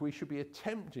decisions we should be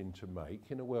attempting to make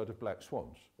in a world of black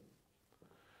swans.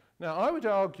 Now, I would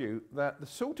argue that the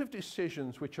sort of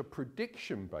decisions which are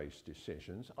prediction-based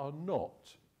decisions are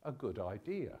not a good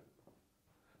idea.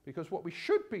 Because what we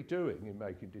should be doing in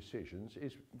making decisions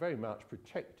is very much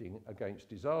protecting against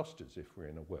disasters if we're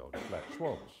in a world of black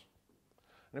swans.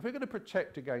 And if we're going to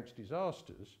protect against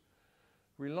disasters,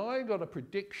 relying on a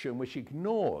prediction which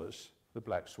ignores the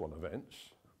black swan events,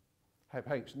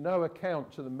 takes no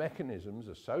account to the mechanisms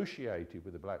associated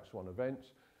with the black swan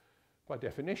events, by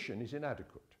definition is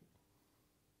inadequate.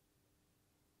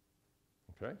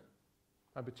 Okay?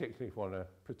 And particularly if we want to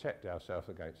protect ourselves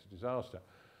against a disaster.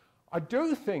 I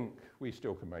do think we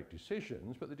still can make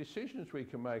decisions, but the decisions we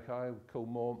can make I would call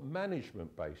more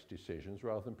management-based decisions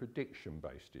rather than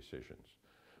prediction-based decisions.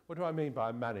 What do I mean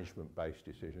by a management-based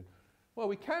decision? Well,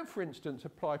 we can, for instance,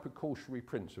 apply precautionary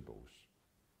principles.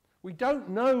 We don't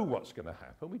know what's going to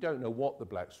happen. We don't know what the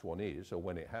black swan is or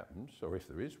when it happens or if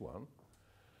there is one.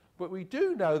 But we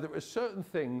do know there are certain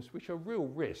things which are real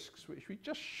risks which we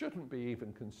just shouldn't be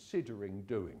even considering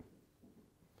doing.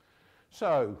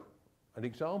 So, an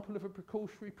example of a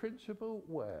precautionary principle?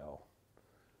 Well,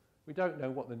 we don't know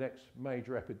what the next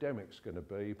major epidemic's going to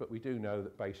be, but we do know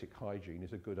that basic hygiene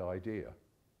is a good idea.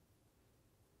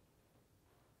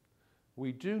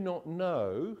 We do not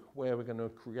know where we're going to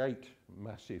create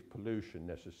massive pollution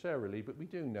necessarily, but we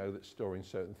do know that storing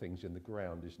certain things in the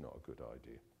ground is not a good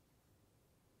idea.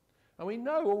 And we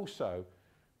know also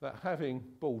that having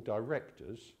board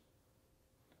directors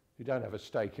who don't have a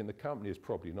stake in the company is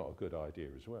probably not a good idea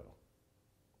as well.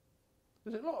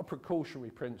 There's a lot of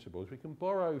precautionary principles. We can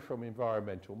borrow from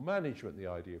environmental management the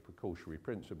idea of precautionary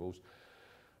principles,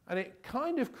 and it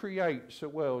kind of creates a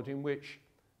world in which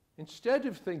instead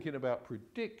of thinking about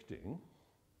predicting,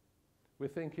 we're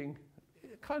thinking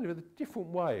kind of a different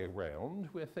way around.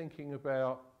 We're thinking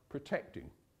about protecting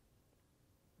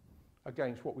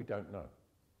against what we don't know.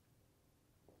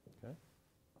 Okay?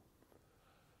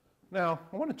 Now,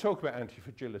 I want to talk about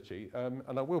anti-fragility, and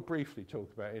I will briefly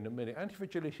talk about it in a minute.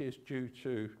 Anti-fragility is due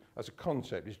to, as a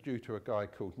concept, is due to a guy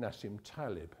called Nassim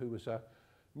Taleb, who was a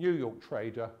New York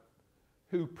trader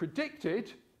who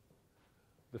predicted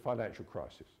the financial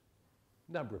crisis.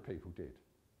 A number of people did.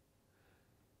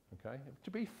 Okay?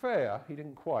 To be fair, he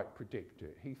didn't quite predict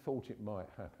it. He thought it might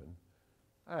happen,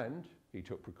 and he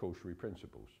took precautionary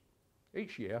principles.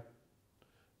 Each year,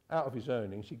 out of his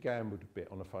earnings, he gambled a bit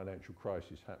on a financial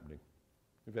crisis happening.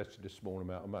 Invested a small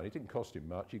amount of money. It didn't cost him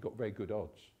much. He got very good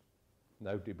odds.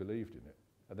 Nobody believed in it.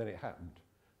 And then it happened,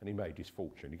 and he made his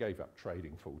fortune. He gave up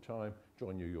trading full time,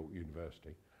 joined New York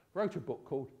University, wrote a book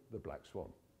called The Black Swan.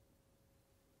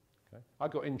 Okay? I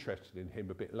got interested in him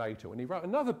a bit later when he wrote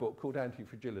another book called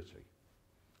Anti-Fragility,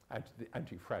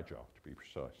 Anti-Fragile to be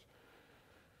precise.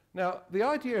 Now, the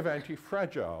idea of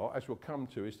anti-fragile, as we'll come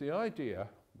to, is the idea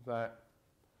that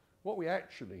what we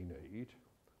actually need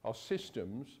are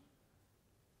systems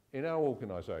in our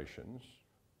organisations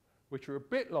which are a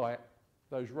bit like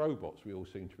those robots we all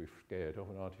seem to be scared of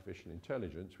in artificial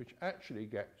intelligence, which actually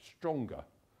get stronger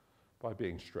by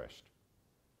being stressed.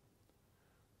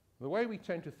 The way we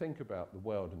tend to think about the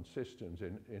world and systems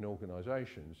in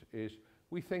organisations is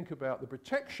we think about the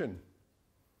protection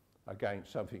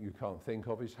against something you can't think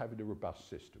of is having a robust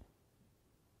system.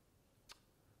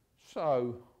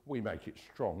 So we make it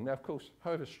strong. Now, of course,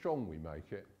 however strong we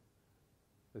make it,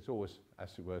 there's always,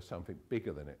 as it were, something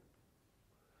bigger than it.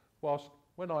 Whilst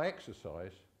when I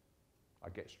exercise, I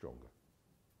get stronger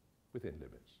within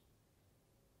limits.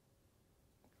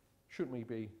 Shouldn't we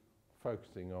be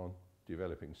focusing on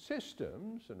developing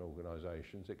systems and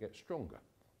organisations that get stronger?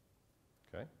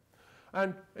 Okay?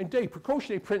 And indeed,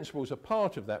 precautionary principles are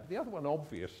part of that, but the other one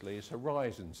obviously is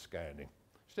horizon scanning.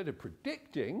 Instead of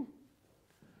predicting,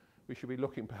 we should be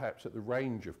looking perhaps at the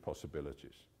range of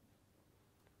possibilities,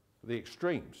 the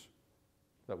extremes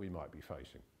that we might be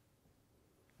facing.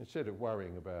 Instead of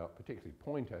worrying about particularly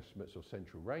point estimates or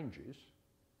central ranges,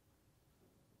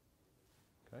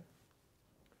 okay?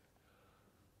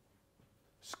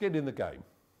 Skin in the game.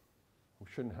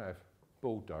 shouldn't have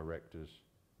board directors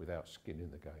without skin in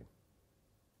the game.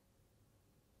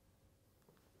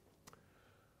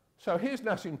 So here's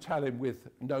Nassim Taleb with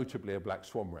notably a black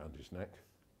swan round his neck.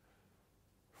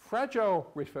 Fragile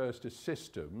refers to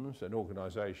systems and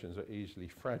organisations that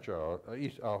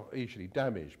are easily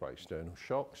damaged by external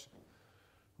shocks.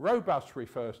 Robust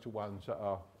refers to ones that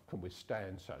can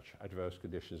withstand such adverse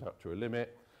conditions up to a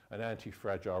limit. And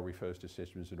anti-fragile refers to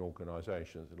systems and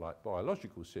organisations that, like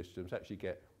biological systems, actually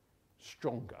get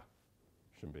stronger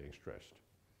from being stressed.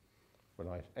 When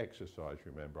I exercise,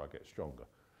 remember, I get stronger.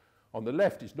 On the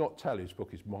left is not Taleb's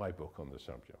book, it's my book on the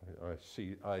subject.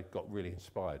 I got really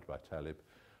inspired by Taleb,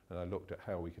 and I looked at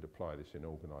how we could apply this in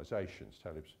organisations.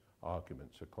 Taleb's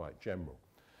arguments are quite general.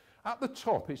 At the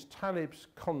top is Taleb's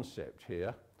concept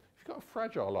here. If you've got a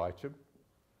fragile item,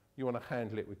 you want to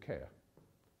handle it with care.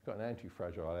 If you've got an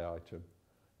anti-fragile item,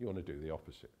 you want to do the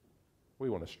opposite. We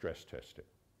want to stress test it.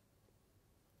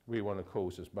 We want to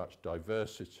cause as much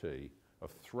diversity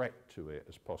of threat to it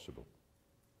as possible.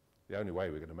 The only way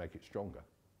we're going to make it stronger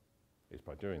is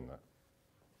by doing that.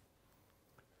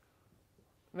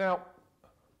 Now,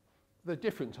 there are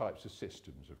different types of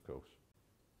systems, of course.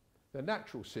 There are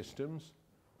natural systems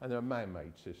and there are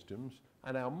man-made systems,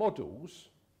 and our models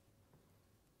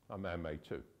are man-made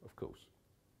too, of course.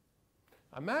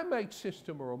 A man-made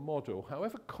system or a model,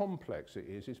 however complex it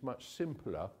is much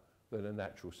simpler than a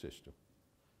natural system.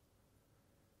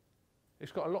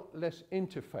 It's got a lot less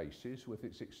interfaces with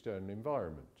its external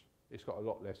environment. It's got a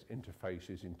lot less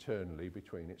interfaces internally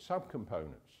between its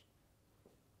subcomponents.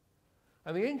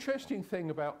 And the interesting thing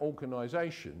about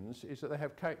organisations is that they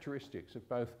have characteristics of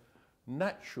both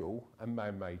natural and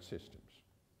man-made systems.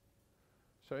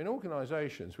 So in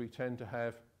organisations, we tend to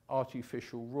have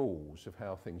artificial rules of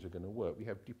how things are going to work. We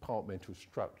have departmental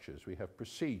structures, we have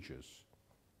procedures,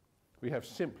 we have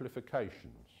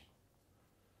simplifications.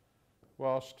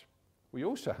 Whilst we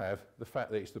also have the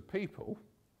fact that it's the people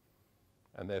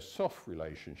and their soft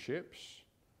relationships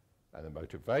and the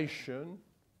motivation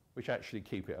which actually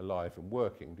keep it alive and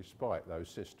working despite those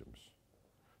systems.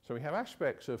 So we have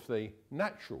aspects of the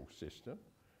natural system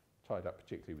tied up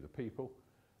particularly with the people,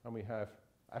 and we have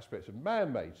aspects of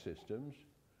man-made systems,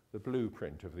 the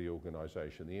blueprint of the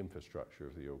organisation, the infrastructure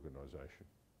of the organisation.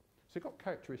 So they've got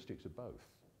characteristics of both.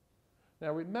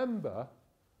 Now remember,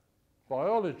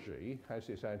 biology has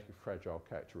this anti-fragile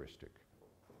characteristic.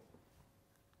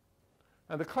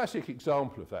 And the classic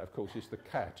example of that, of course, is the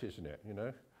cat, isn't it? You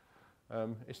know,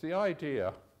 it's the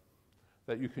idea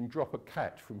that you can drop a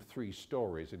cat from 3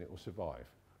 stories and it will survive.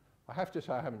 I have to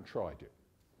say I haven't tried it.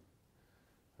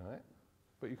 Right?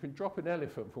 But you can drop an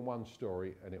elephant from 1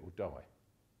 story and it will die,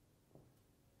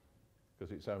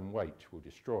 because its own weight will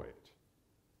destroy it.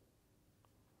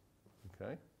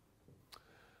 Okay?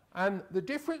 And the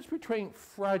difference between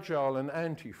fragile and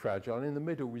anti-fragile, and in the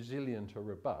middle resilient or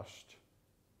robust,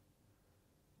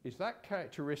 is that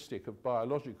characteristic of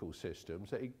biological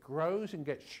systems that it grows and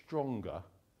gets stronger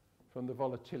from the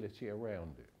volatility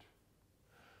around it.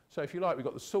 So if you like, we've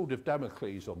got the sword of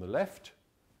Damocles on the left,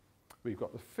 we've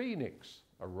got the phoenix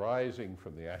arising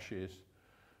from the ashes,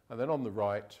 and then on the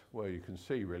right, where you can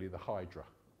see really the hydra.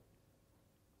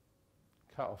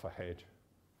 Cut off a head,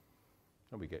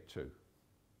 and we get 2,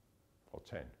 or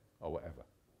 10, or whatever.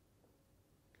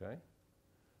 Okay?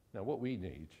 Now what we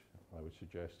need, I would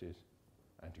suggest, is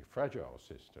anti-fragile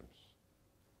systems.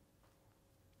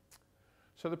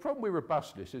 So the problem with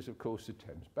robustness is, of course, the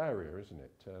Thames Barrier, isn't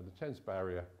it? The Thames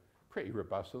Barrier, pretty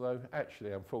robust, although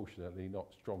actually, unfortunately, not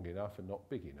strong enough and not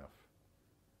big enough.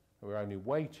 And we're only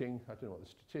waiting, I don't know what the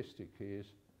statistic is,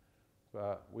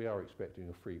 but we are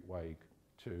expecting a freak wave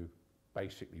to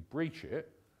basically breach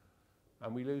it,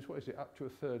 and we lose, what is it, up to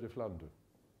 1/3 of London,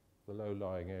 the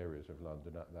low-lying areas of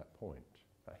London at that point.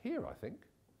 Here, I think,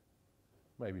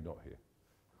 maybe not here.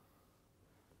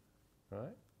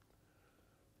 Right?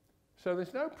 So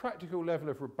there's no practical level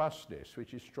of robustness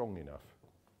which is strong enough.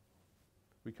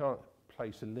 We can't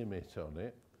place a limit on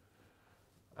it.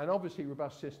 And obviously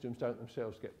robust systems don't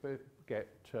themselves get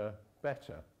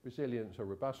better. Resilience or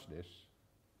robustness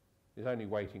is only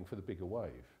waiting for the bigger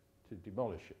wave to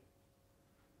demolish it.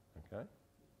 Okay?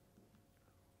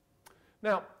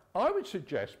 Now, I would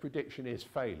suggest prediction is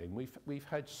failing. We've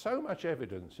had so much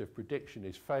evidence of prediction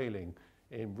is failing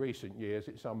in recent years,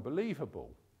 it's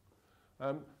unbelievable.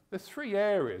 There's 3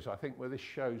 areas, I think, where this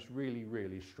shows really,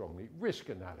 really strongly. Risk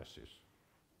analysis.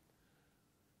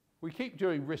 We keep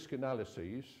doing risk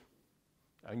analyses,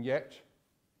 and yet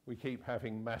we keep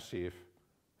having massive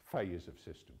failures of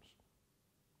systems.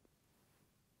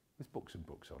 There's books and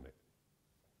books on it.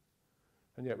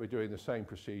 And yet we're doing the same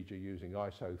procedure using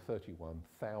ISO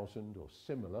 31000 or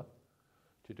similar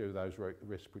to do those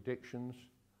risk predictions.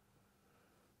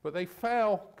 But they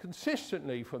fail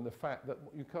consistently from the fact that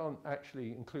you can't actually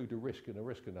include a risk in a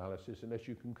risk analysis unless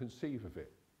you can conceive of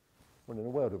it. Well, in the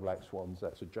world of black swans,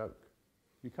 that's a joke.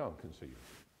 You can't conceive of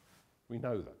it. We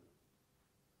know that.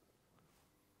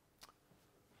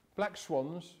 Black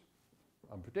swans,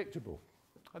 unpredictable.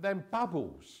 And then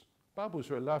bubbles. Bubbles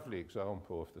are a lovely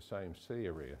example of the same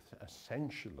theory.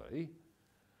 Essentially,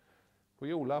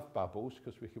 we all love bubbles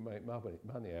because we can make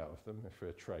money out of them if we're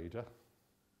a trader.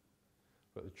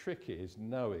 But the trick is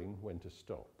knowing when to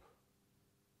stop.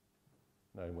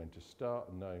 Knowing when to start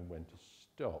and knowing when to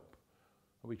stop.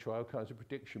 And we try all kinds of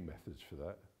prediction methods for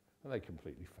that, and they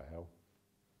completely fail.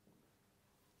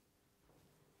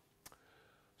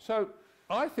 So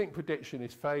I think prediction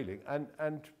is failing,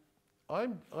 and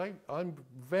I'm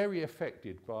very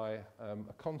affected by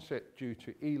a concept due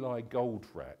to Eli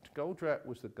Goldratt. Goldratt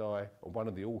was the guy, or one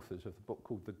of the authors of the book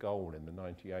called The Goal in the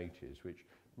 1980s, which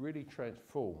really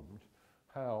transformed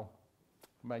how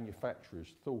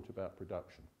manufacturers thought about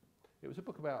production. It was a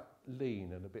book about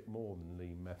lean and a bit more than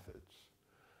lean methods.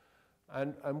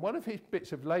 And one of his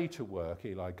bits of later work,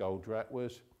 Eli Goldratt,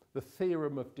 was the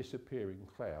theorem of disappearing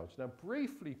clouds. Now,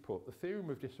 briefly put, the theorem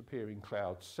of disappearing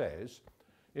clouds says,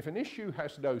 if an issue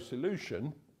has no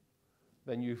solution,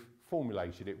 then you've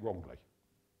formulated it wrongly.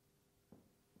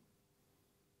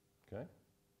 Okay?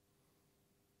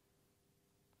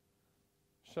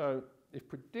 So, if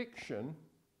prediction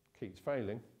keeps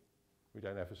failing, we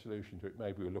don't have a solution to it,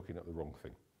 maybe we're looking at the wrong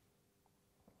thing.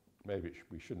 Maybe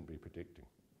we shouldn't be predicting.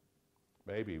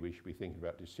 Maybe we should be thinking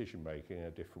about decision making in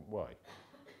a different way.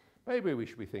 Maybe we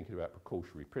should be thinking about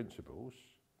precautionary principles,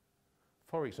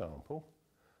 for example,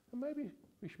 and maybe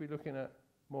we should be looking at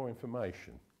more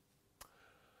information.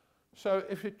 So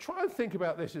if you try and think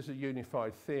about this as a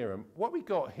unified theorem, what we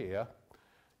got here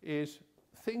is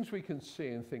things we can see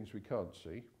and things we can't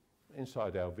see,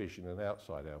 inside our vision and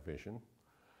outside our vision,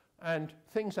 and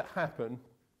things that happen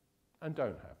and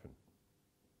don't happen.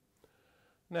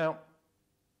 Now,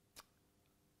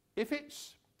 if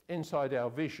it's inside our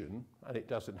vision and it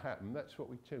doesn't happen, that's what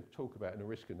we talk about in a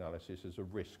risk analysis as a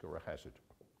risk or a hazard.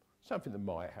 Something that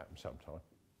might happen sometime.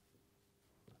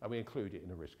 And we include it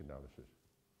in a risk analysis.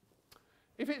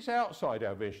 If it's outside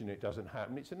our vision, it doesn't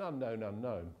happen, it's an unknown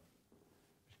unknown,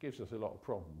 which gives us a lot of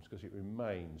problems because it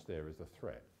remains there as a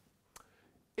threat.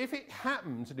 If it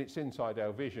happens and it's inside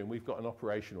our vision, we've got an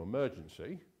operational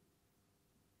emergency.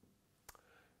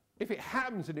 If it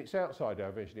happens and it's outside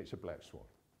our vision, it's a black swan.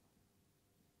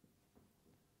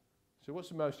 So what's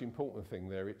the most important thing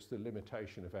there? It's the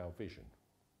limitation of our vision.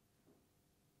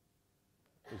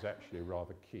 It's actually a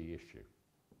rather key issue.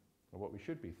 And what we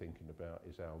should be thinking about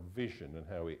is our vision and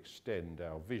how we extend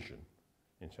our vision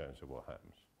in terms of what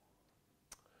happens.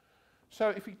 So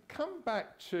if we come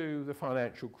back to the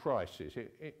financial crisis,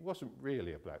 it wasn't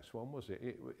really a black swan, was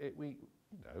it?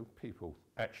 People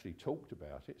actually talked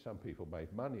about it. Some people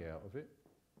made money out of it,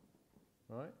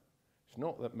 right? It's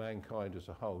not that mankind as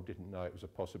a whole didn't know it was a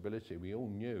possibility. We all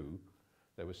knew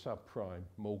there were subprime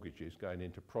mortgages going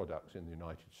into products in the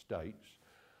United States.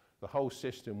 The whole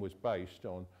system was based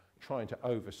on trying to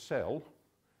oversell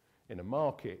in a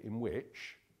market in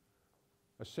which,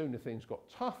 as soon as things got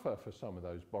tougher for some of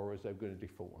those borrowers, they were going to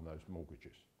default on those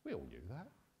mortgages. We all knew that.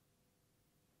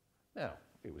 Now,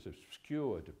 it was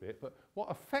obscured a bit, but what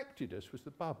affected us was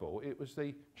the bubble. It was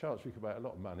the chance we could make a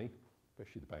lot of money,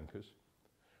 especially the bankers,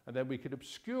 and then we could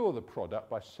obscure the product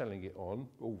by selling it on,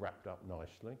 all wrapped up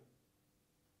nicely.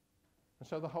 And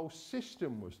so the whole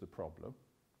system was the problem,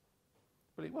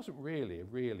 but it wasn't really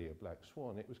a black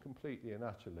swan. It was completely and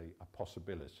utterly a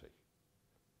possibility.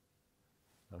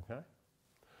 Okay?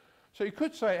 So you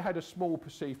could say it had a small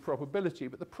perceived probability,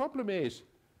 but the problem is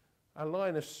our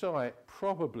line of sight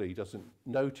probably doesn't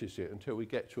notice it until we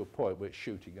get to a point where it's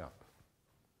shooting up.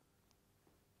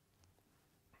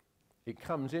 It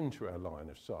comes into our line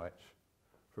of sight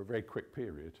for a very quick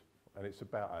period, and it's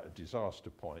about at a disaster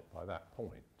point by that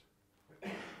point.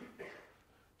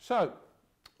 So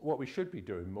what we should be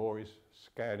doing more is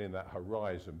scanning that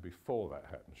horizon before that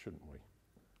happens, shouldn't we?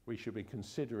 We should be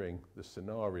considering the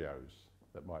scenarios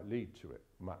that might lead to it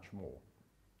much more.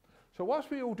 So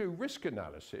whilst we all do risk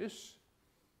analysis,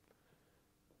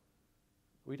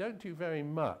 we don't do very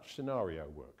much scenario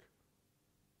work.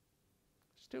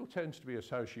 It still tends to be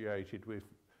associated with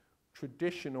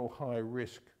traditional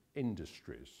high-risk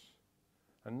industries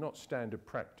and not standard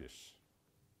practice.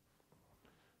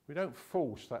 We don't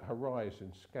force that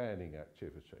horizon scanning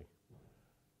activity,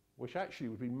 which actually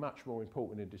would be much more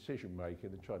important in decision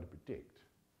making than trying to predict.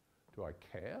 Do I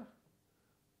care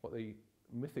what the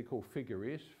mythical figure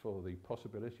is for the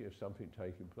possibility of something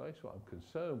taking place? What I'm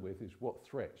concerned with is what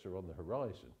threats are on the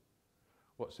horizon.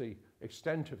 What's the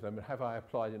extent of them, and have I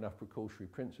applied enough precautionary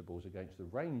principles against the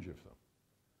range of them?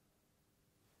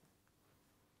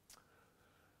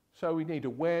 So we need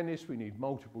awareness, we need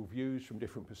multiple views from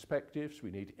different perspectives,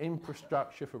 we need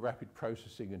infrastructure for rapid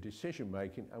processing and decision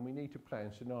making, and we need to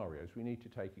plan scenarios. We need to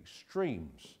take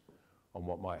extremes on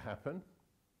what might happen.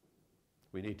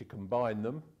 We need to combine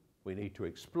them, we need to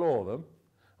explore them,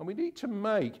 and we need to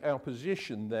make our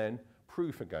position then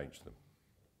proof against them.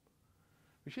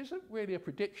 Which isn't really a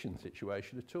prediction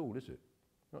situation at all, is it?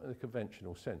 Not in the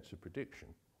conventional sense of prediction.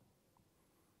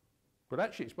 But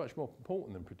actually it's much more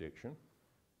important than prediction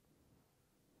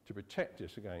to protect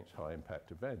us against high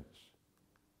impact events.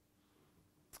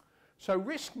 So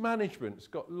risk management's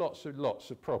got lots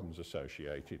of problems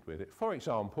associated with it. For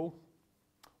example,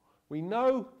 we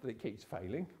know that it keeps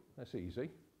failing, that's easy.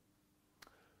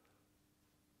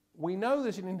 We know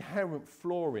there's an inherent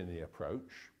flaw in the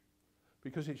approach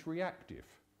because it's reactive.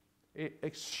 It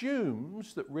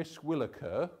assumes that risks will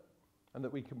occur and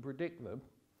that we can predict them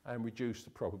and reduce the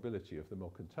probability of them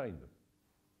or contain them.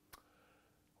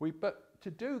 But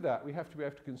to do that, we have to be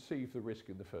able to conceive the risk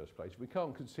in the first place. If we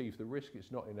can't conceive the risk,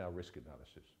 it's not in our risk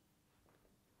analysis.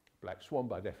 Black swan,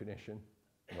 by definition,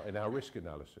 not in our risk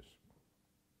analysis.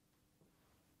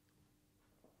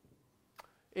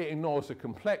 It ignores the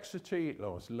complexity, it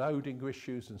ignores loading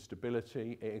issues and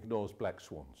stability, it ignores black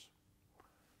swans.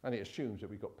 And it assumes that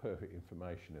we've got perfect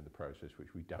information in the process,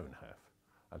 which we don't have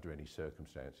under any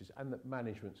circumstances, and that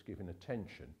management's given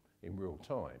attention in real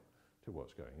time to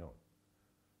what's going on,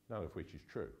 none of which is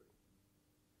true.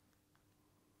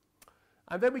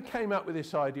 And then we came up with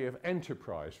this idea of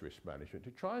enterprise risk management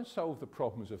to try and solve the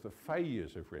problems of the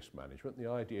failures of risk management. The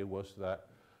idea was that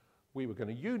we were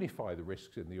going to unify the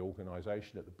risks in the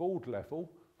organisation at the board level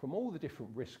from all the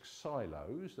different risk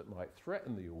silos that might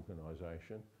threaten the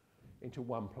organisation into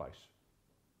one place.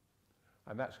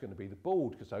 And that's going to be the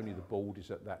board, because only the board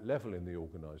is at that level in the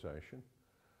organisation.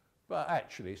 But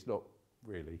actually it's not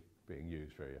really being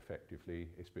used very effectively.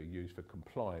 It's being used for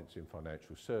compliance in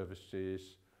financial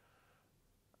services,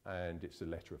 and it's the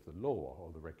letter of the law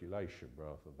or the regulation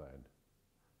rather than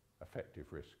effective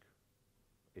risk,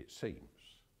 it seems.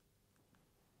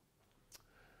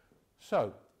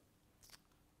 So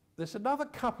there's another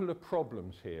couple of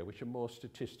problems here which are more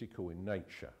statistical in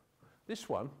nature. This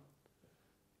one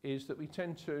is that we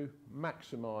tend to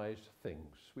maximise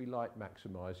things. We like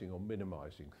maximising or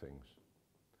minimising things.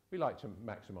 We like to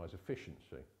maximise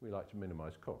efficiency. We like to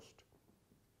minimise cost.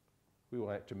 We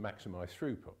like to maximise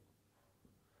throughput.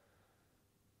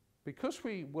 Because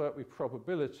we work with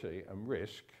probability and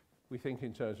risk, we think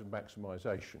in terms of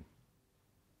maximisation.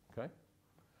 Okay?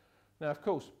 Now, of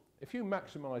course, if you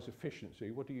maximise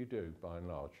efficiency, what do you do by and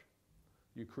large?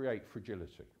 You create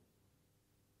fragility.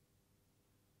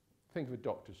 Think of a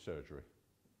doctor's surgery.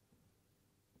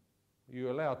 You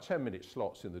allow 10-minute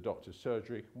slots in the doctor's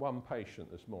surgery, one patient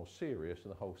that's more serious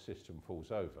and the whole system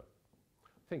falls over.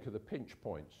 Think of the pinch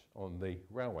points on the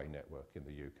railway network in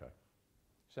the UK.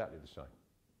 Exactly the same.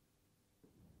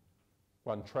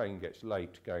 One train gets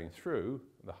late going through,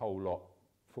 and the whole lot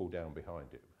fall down behind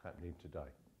it, happening today.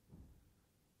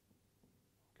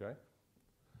 Okay?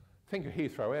 Think of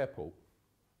Heathrow Airport,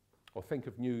 or think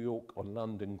of New York or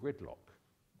London gridlock.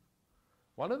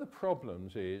 One of the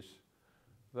problems is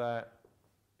that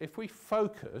if we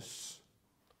focus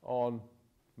on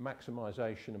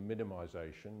maximisation and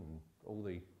minimisation and all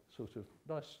the sort of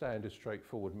nice standard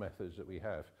straightforward methods that we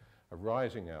have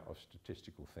arising out of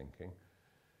statistical thinking,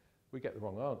 we get the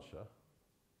wrong answer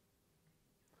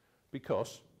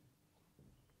because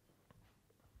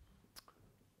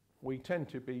we tend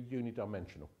to be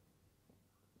unidimensional.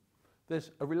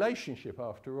 There's a relationship,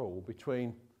 after all,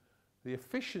 between the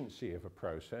efficiency of a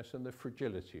process and the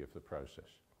fragility of the process.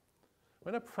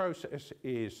 When a process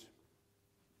is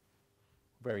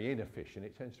very inefficient,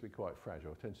 it tends to be quite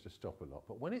fragile, it tends to stop a lot.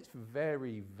 But when it's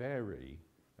very, very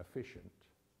efficient,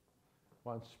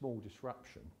 one small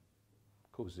disruption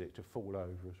causes it to fall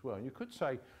over as well. And you could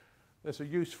say there's a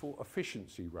useful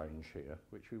efficiency range here,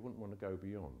 which we wouldn't want to go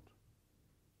beyond.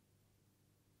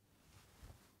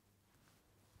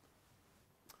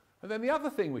 And then the other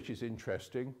thing which is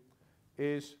interesting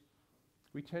is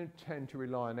we tend to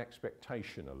rely on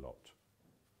expectation a lot.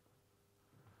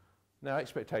 Now,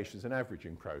 expectation is an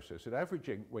averaging process, and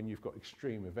averaging when you've got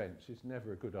extreme events is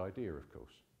never a good idea, of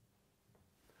course.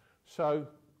 So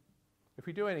if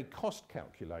we do any cost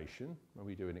calculation, when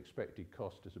we do an expected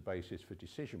cost as a basis for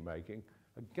decision making,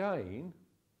 again,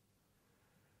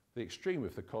 the extreme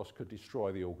of the cost could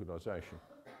destroy the organisation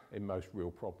in most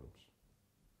real problems.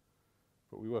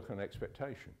 But we work on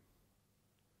expectation,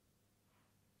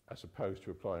 as opposed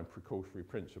to applying precautionary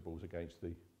principles against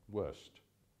the worst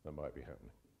that might be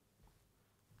happening.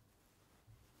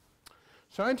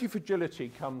 So anti-fragility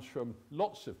comes from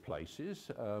lots of places.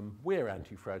 We're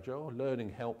anti-fragile. Learning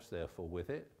helps, therefore, with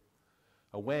it.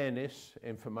 Awareness,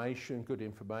 information, good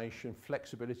information,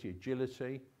 flexibility,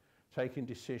 agility, taking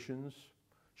decisions,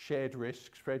 shared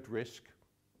risk, spread risk.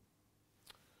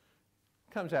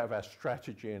 Comes out of our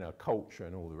strategy and our culture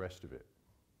and all the rest of it.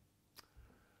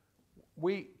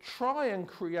 We try and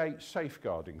create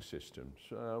safeguarding systems.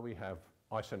 We have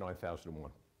ISO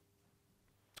 9001.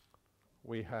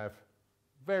 We have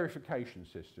verification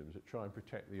systems that try and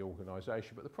protect the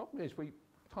organisation, but the problem is we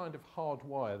kind of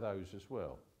hardwire those as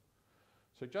well.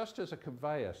 So just as a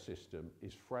conveyor system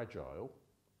is fragile,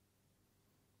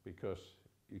 because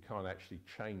you can't actually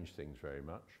change things very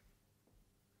much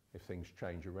if things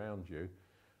change around you,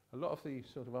 a lot of the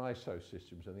sort of ISO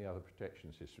systems and the other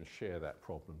protection systems share that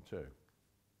problem too.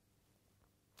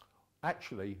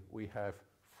 Actually, we have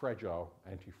fragile,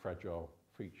 anti-fragile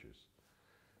features.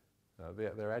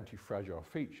 They're anti-fragile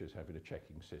features having a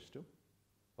checking system,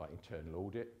 like internal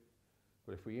audit,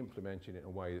 but if we implement it in a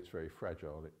way that's very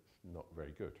fragile, it's not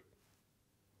very good.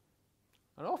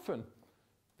 And often,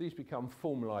 these become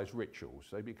formalised rituals.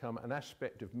 They become an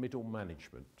aspect of middle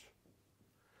management,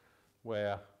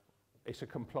 where it's a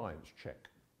compliance check.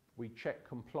 We check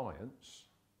compliance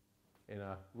in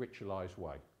a ritualised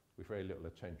way, with very little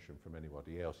attention from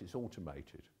anybody else. It's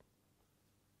automated.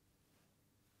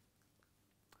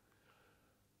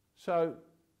 So,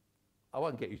 I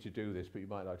won't get you to do this, but you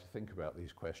might like to think about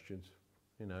these questions.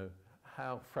 You know,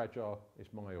 how fragile is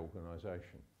my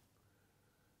organisation?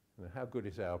 You know, how good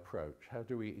is our approach? How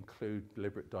do we include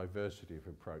deliberate diversity of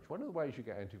approach? One of the ways you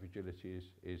get anti-fragility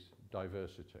is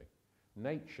diversity.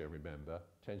 Nature, remember,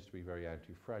 tends to be very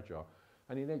anti-fragile.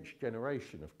 And in each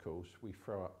generation, of course, we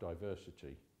throw up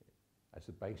diversity as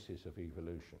the basis of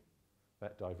evolution.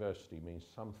 That diversity means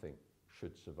something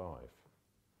should survive.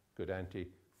 Good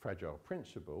anti-fragile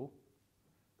principle,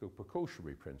 good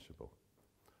precautionary principle.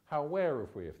 How aware are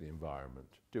we of the environment?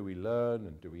 Do we learn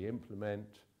and do we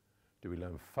implement? Do we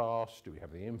learn fast? Do we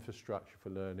have the infrastructure for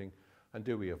learning? And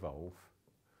do we evolve?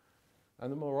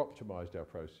 And the more optimised our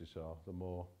processes are, the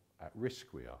more at risk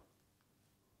we are.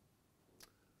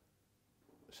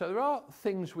 So there are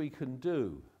things we can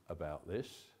do about this.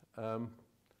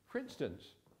 For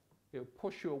instance, it will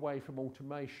push you away from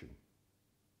automation.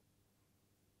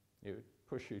 It would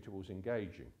push you towards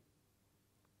engaging,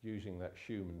 using that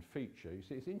human feature. You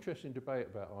see, it's an interesting debate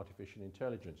about artificial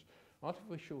intelligence.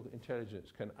 Artificial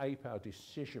intelligence can ape our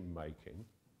decision making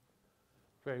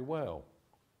very well.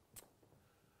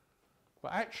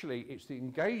 But actually, it's the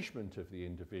engagement of the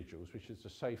individuals, which is the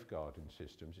safeguarding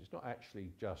systems. It's not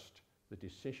actually just the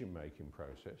decision-making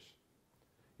process.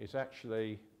 It's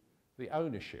actually the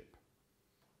ownership,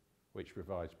 which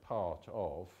provides part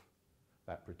of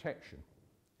that protection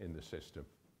in the system.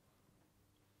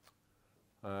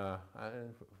 Foul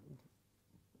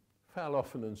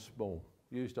often and small,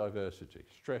 use diversity,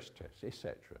 stress tests,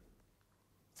 etc.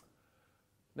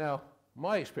 Now,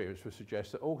 my experience would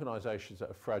suggest that organisations that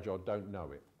are fragile don't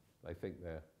know it. They think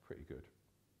they're pretty good.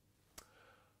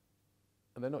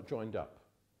 And they're not joined up.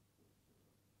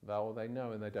 Or they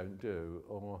know and they don't do,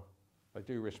 or they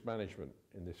do risk management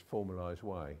in this formalised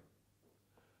way.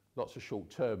 Lots of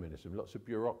short-termism, lots of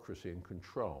bureaucracy and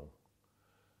control.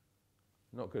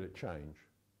 Not good at change,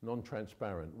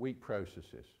 non-transparent, weak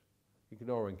processes,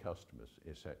 ignoring customers,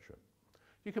 etc.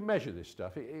 You can measure this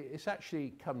stuff. It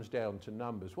actually comes down to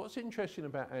numbers. What's interesting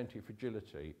about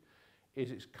anti-fragility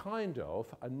is it's kind of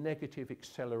a negative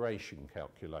acceleration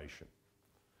calculation.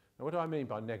 Now, what do I mean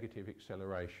by negative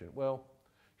acceleration? Well,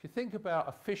 if you think about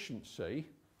efficiency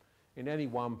in any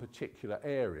one particular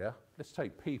area, let's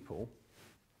take people,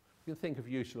 you can think of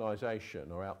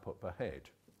utilisation or output per head.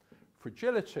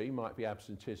 Fragility might be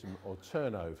absenteeism or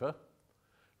turnover.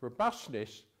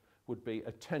 Robustness would be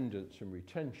attendance and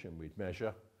retention we'd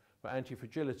measure, but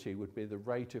anti-fragility would be the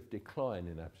rate of decline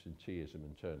in absenteeism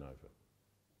and turnover.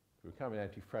 We're becoming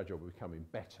anti-fragile, we're becoming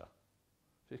better.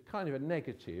 So it's kind of a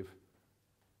negative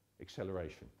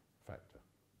acceleration factor.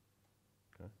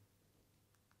 Okay?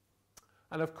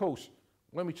 And of course,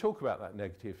 when we talk about that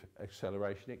negative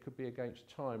acceleration, it could be against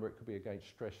time or it could be against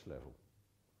stress level.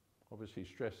 Obviously,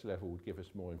 stress level would give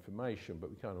us more information, but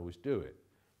we can't always do it,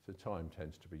 so time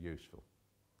tends to be useful.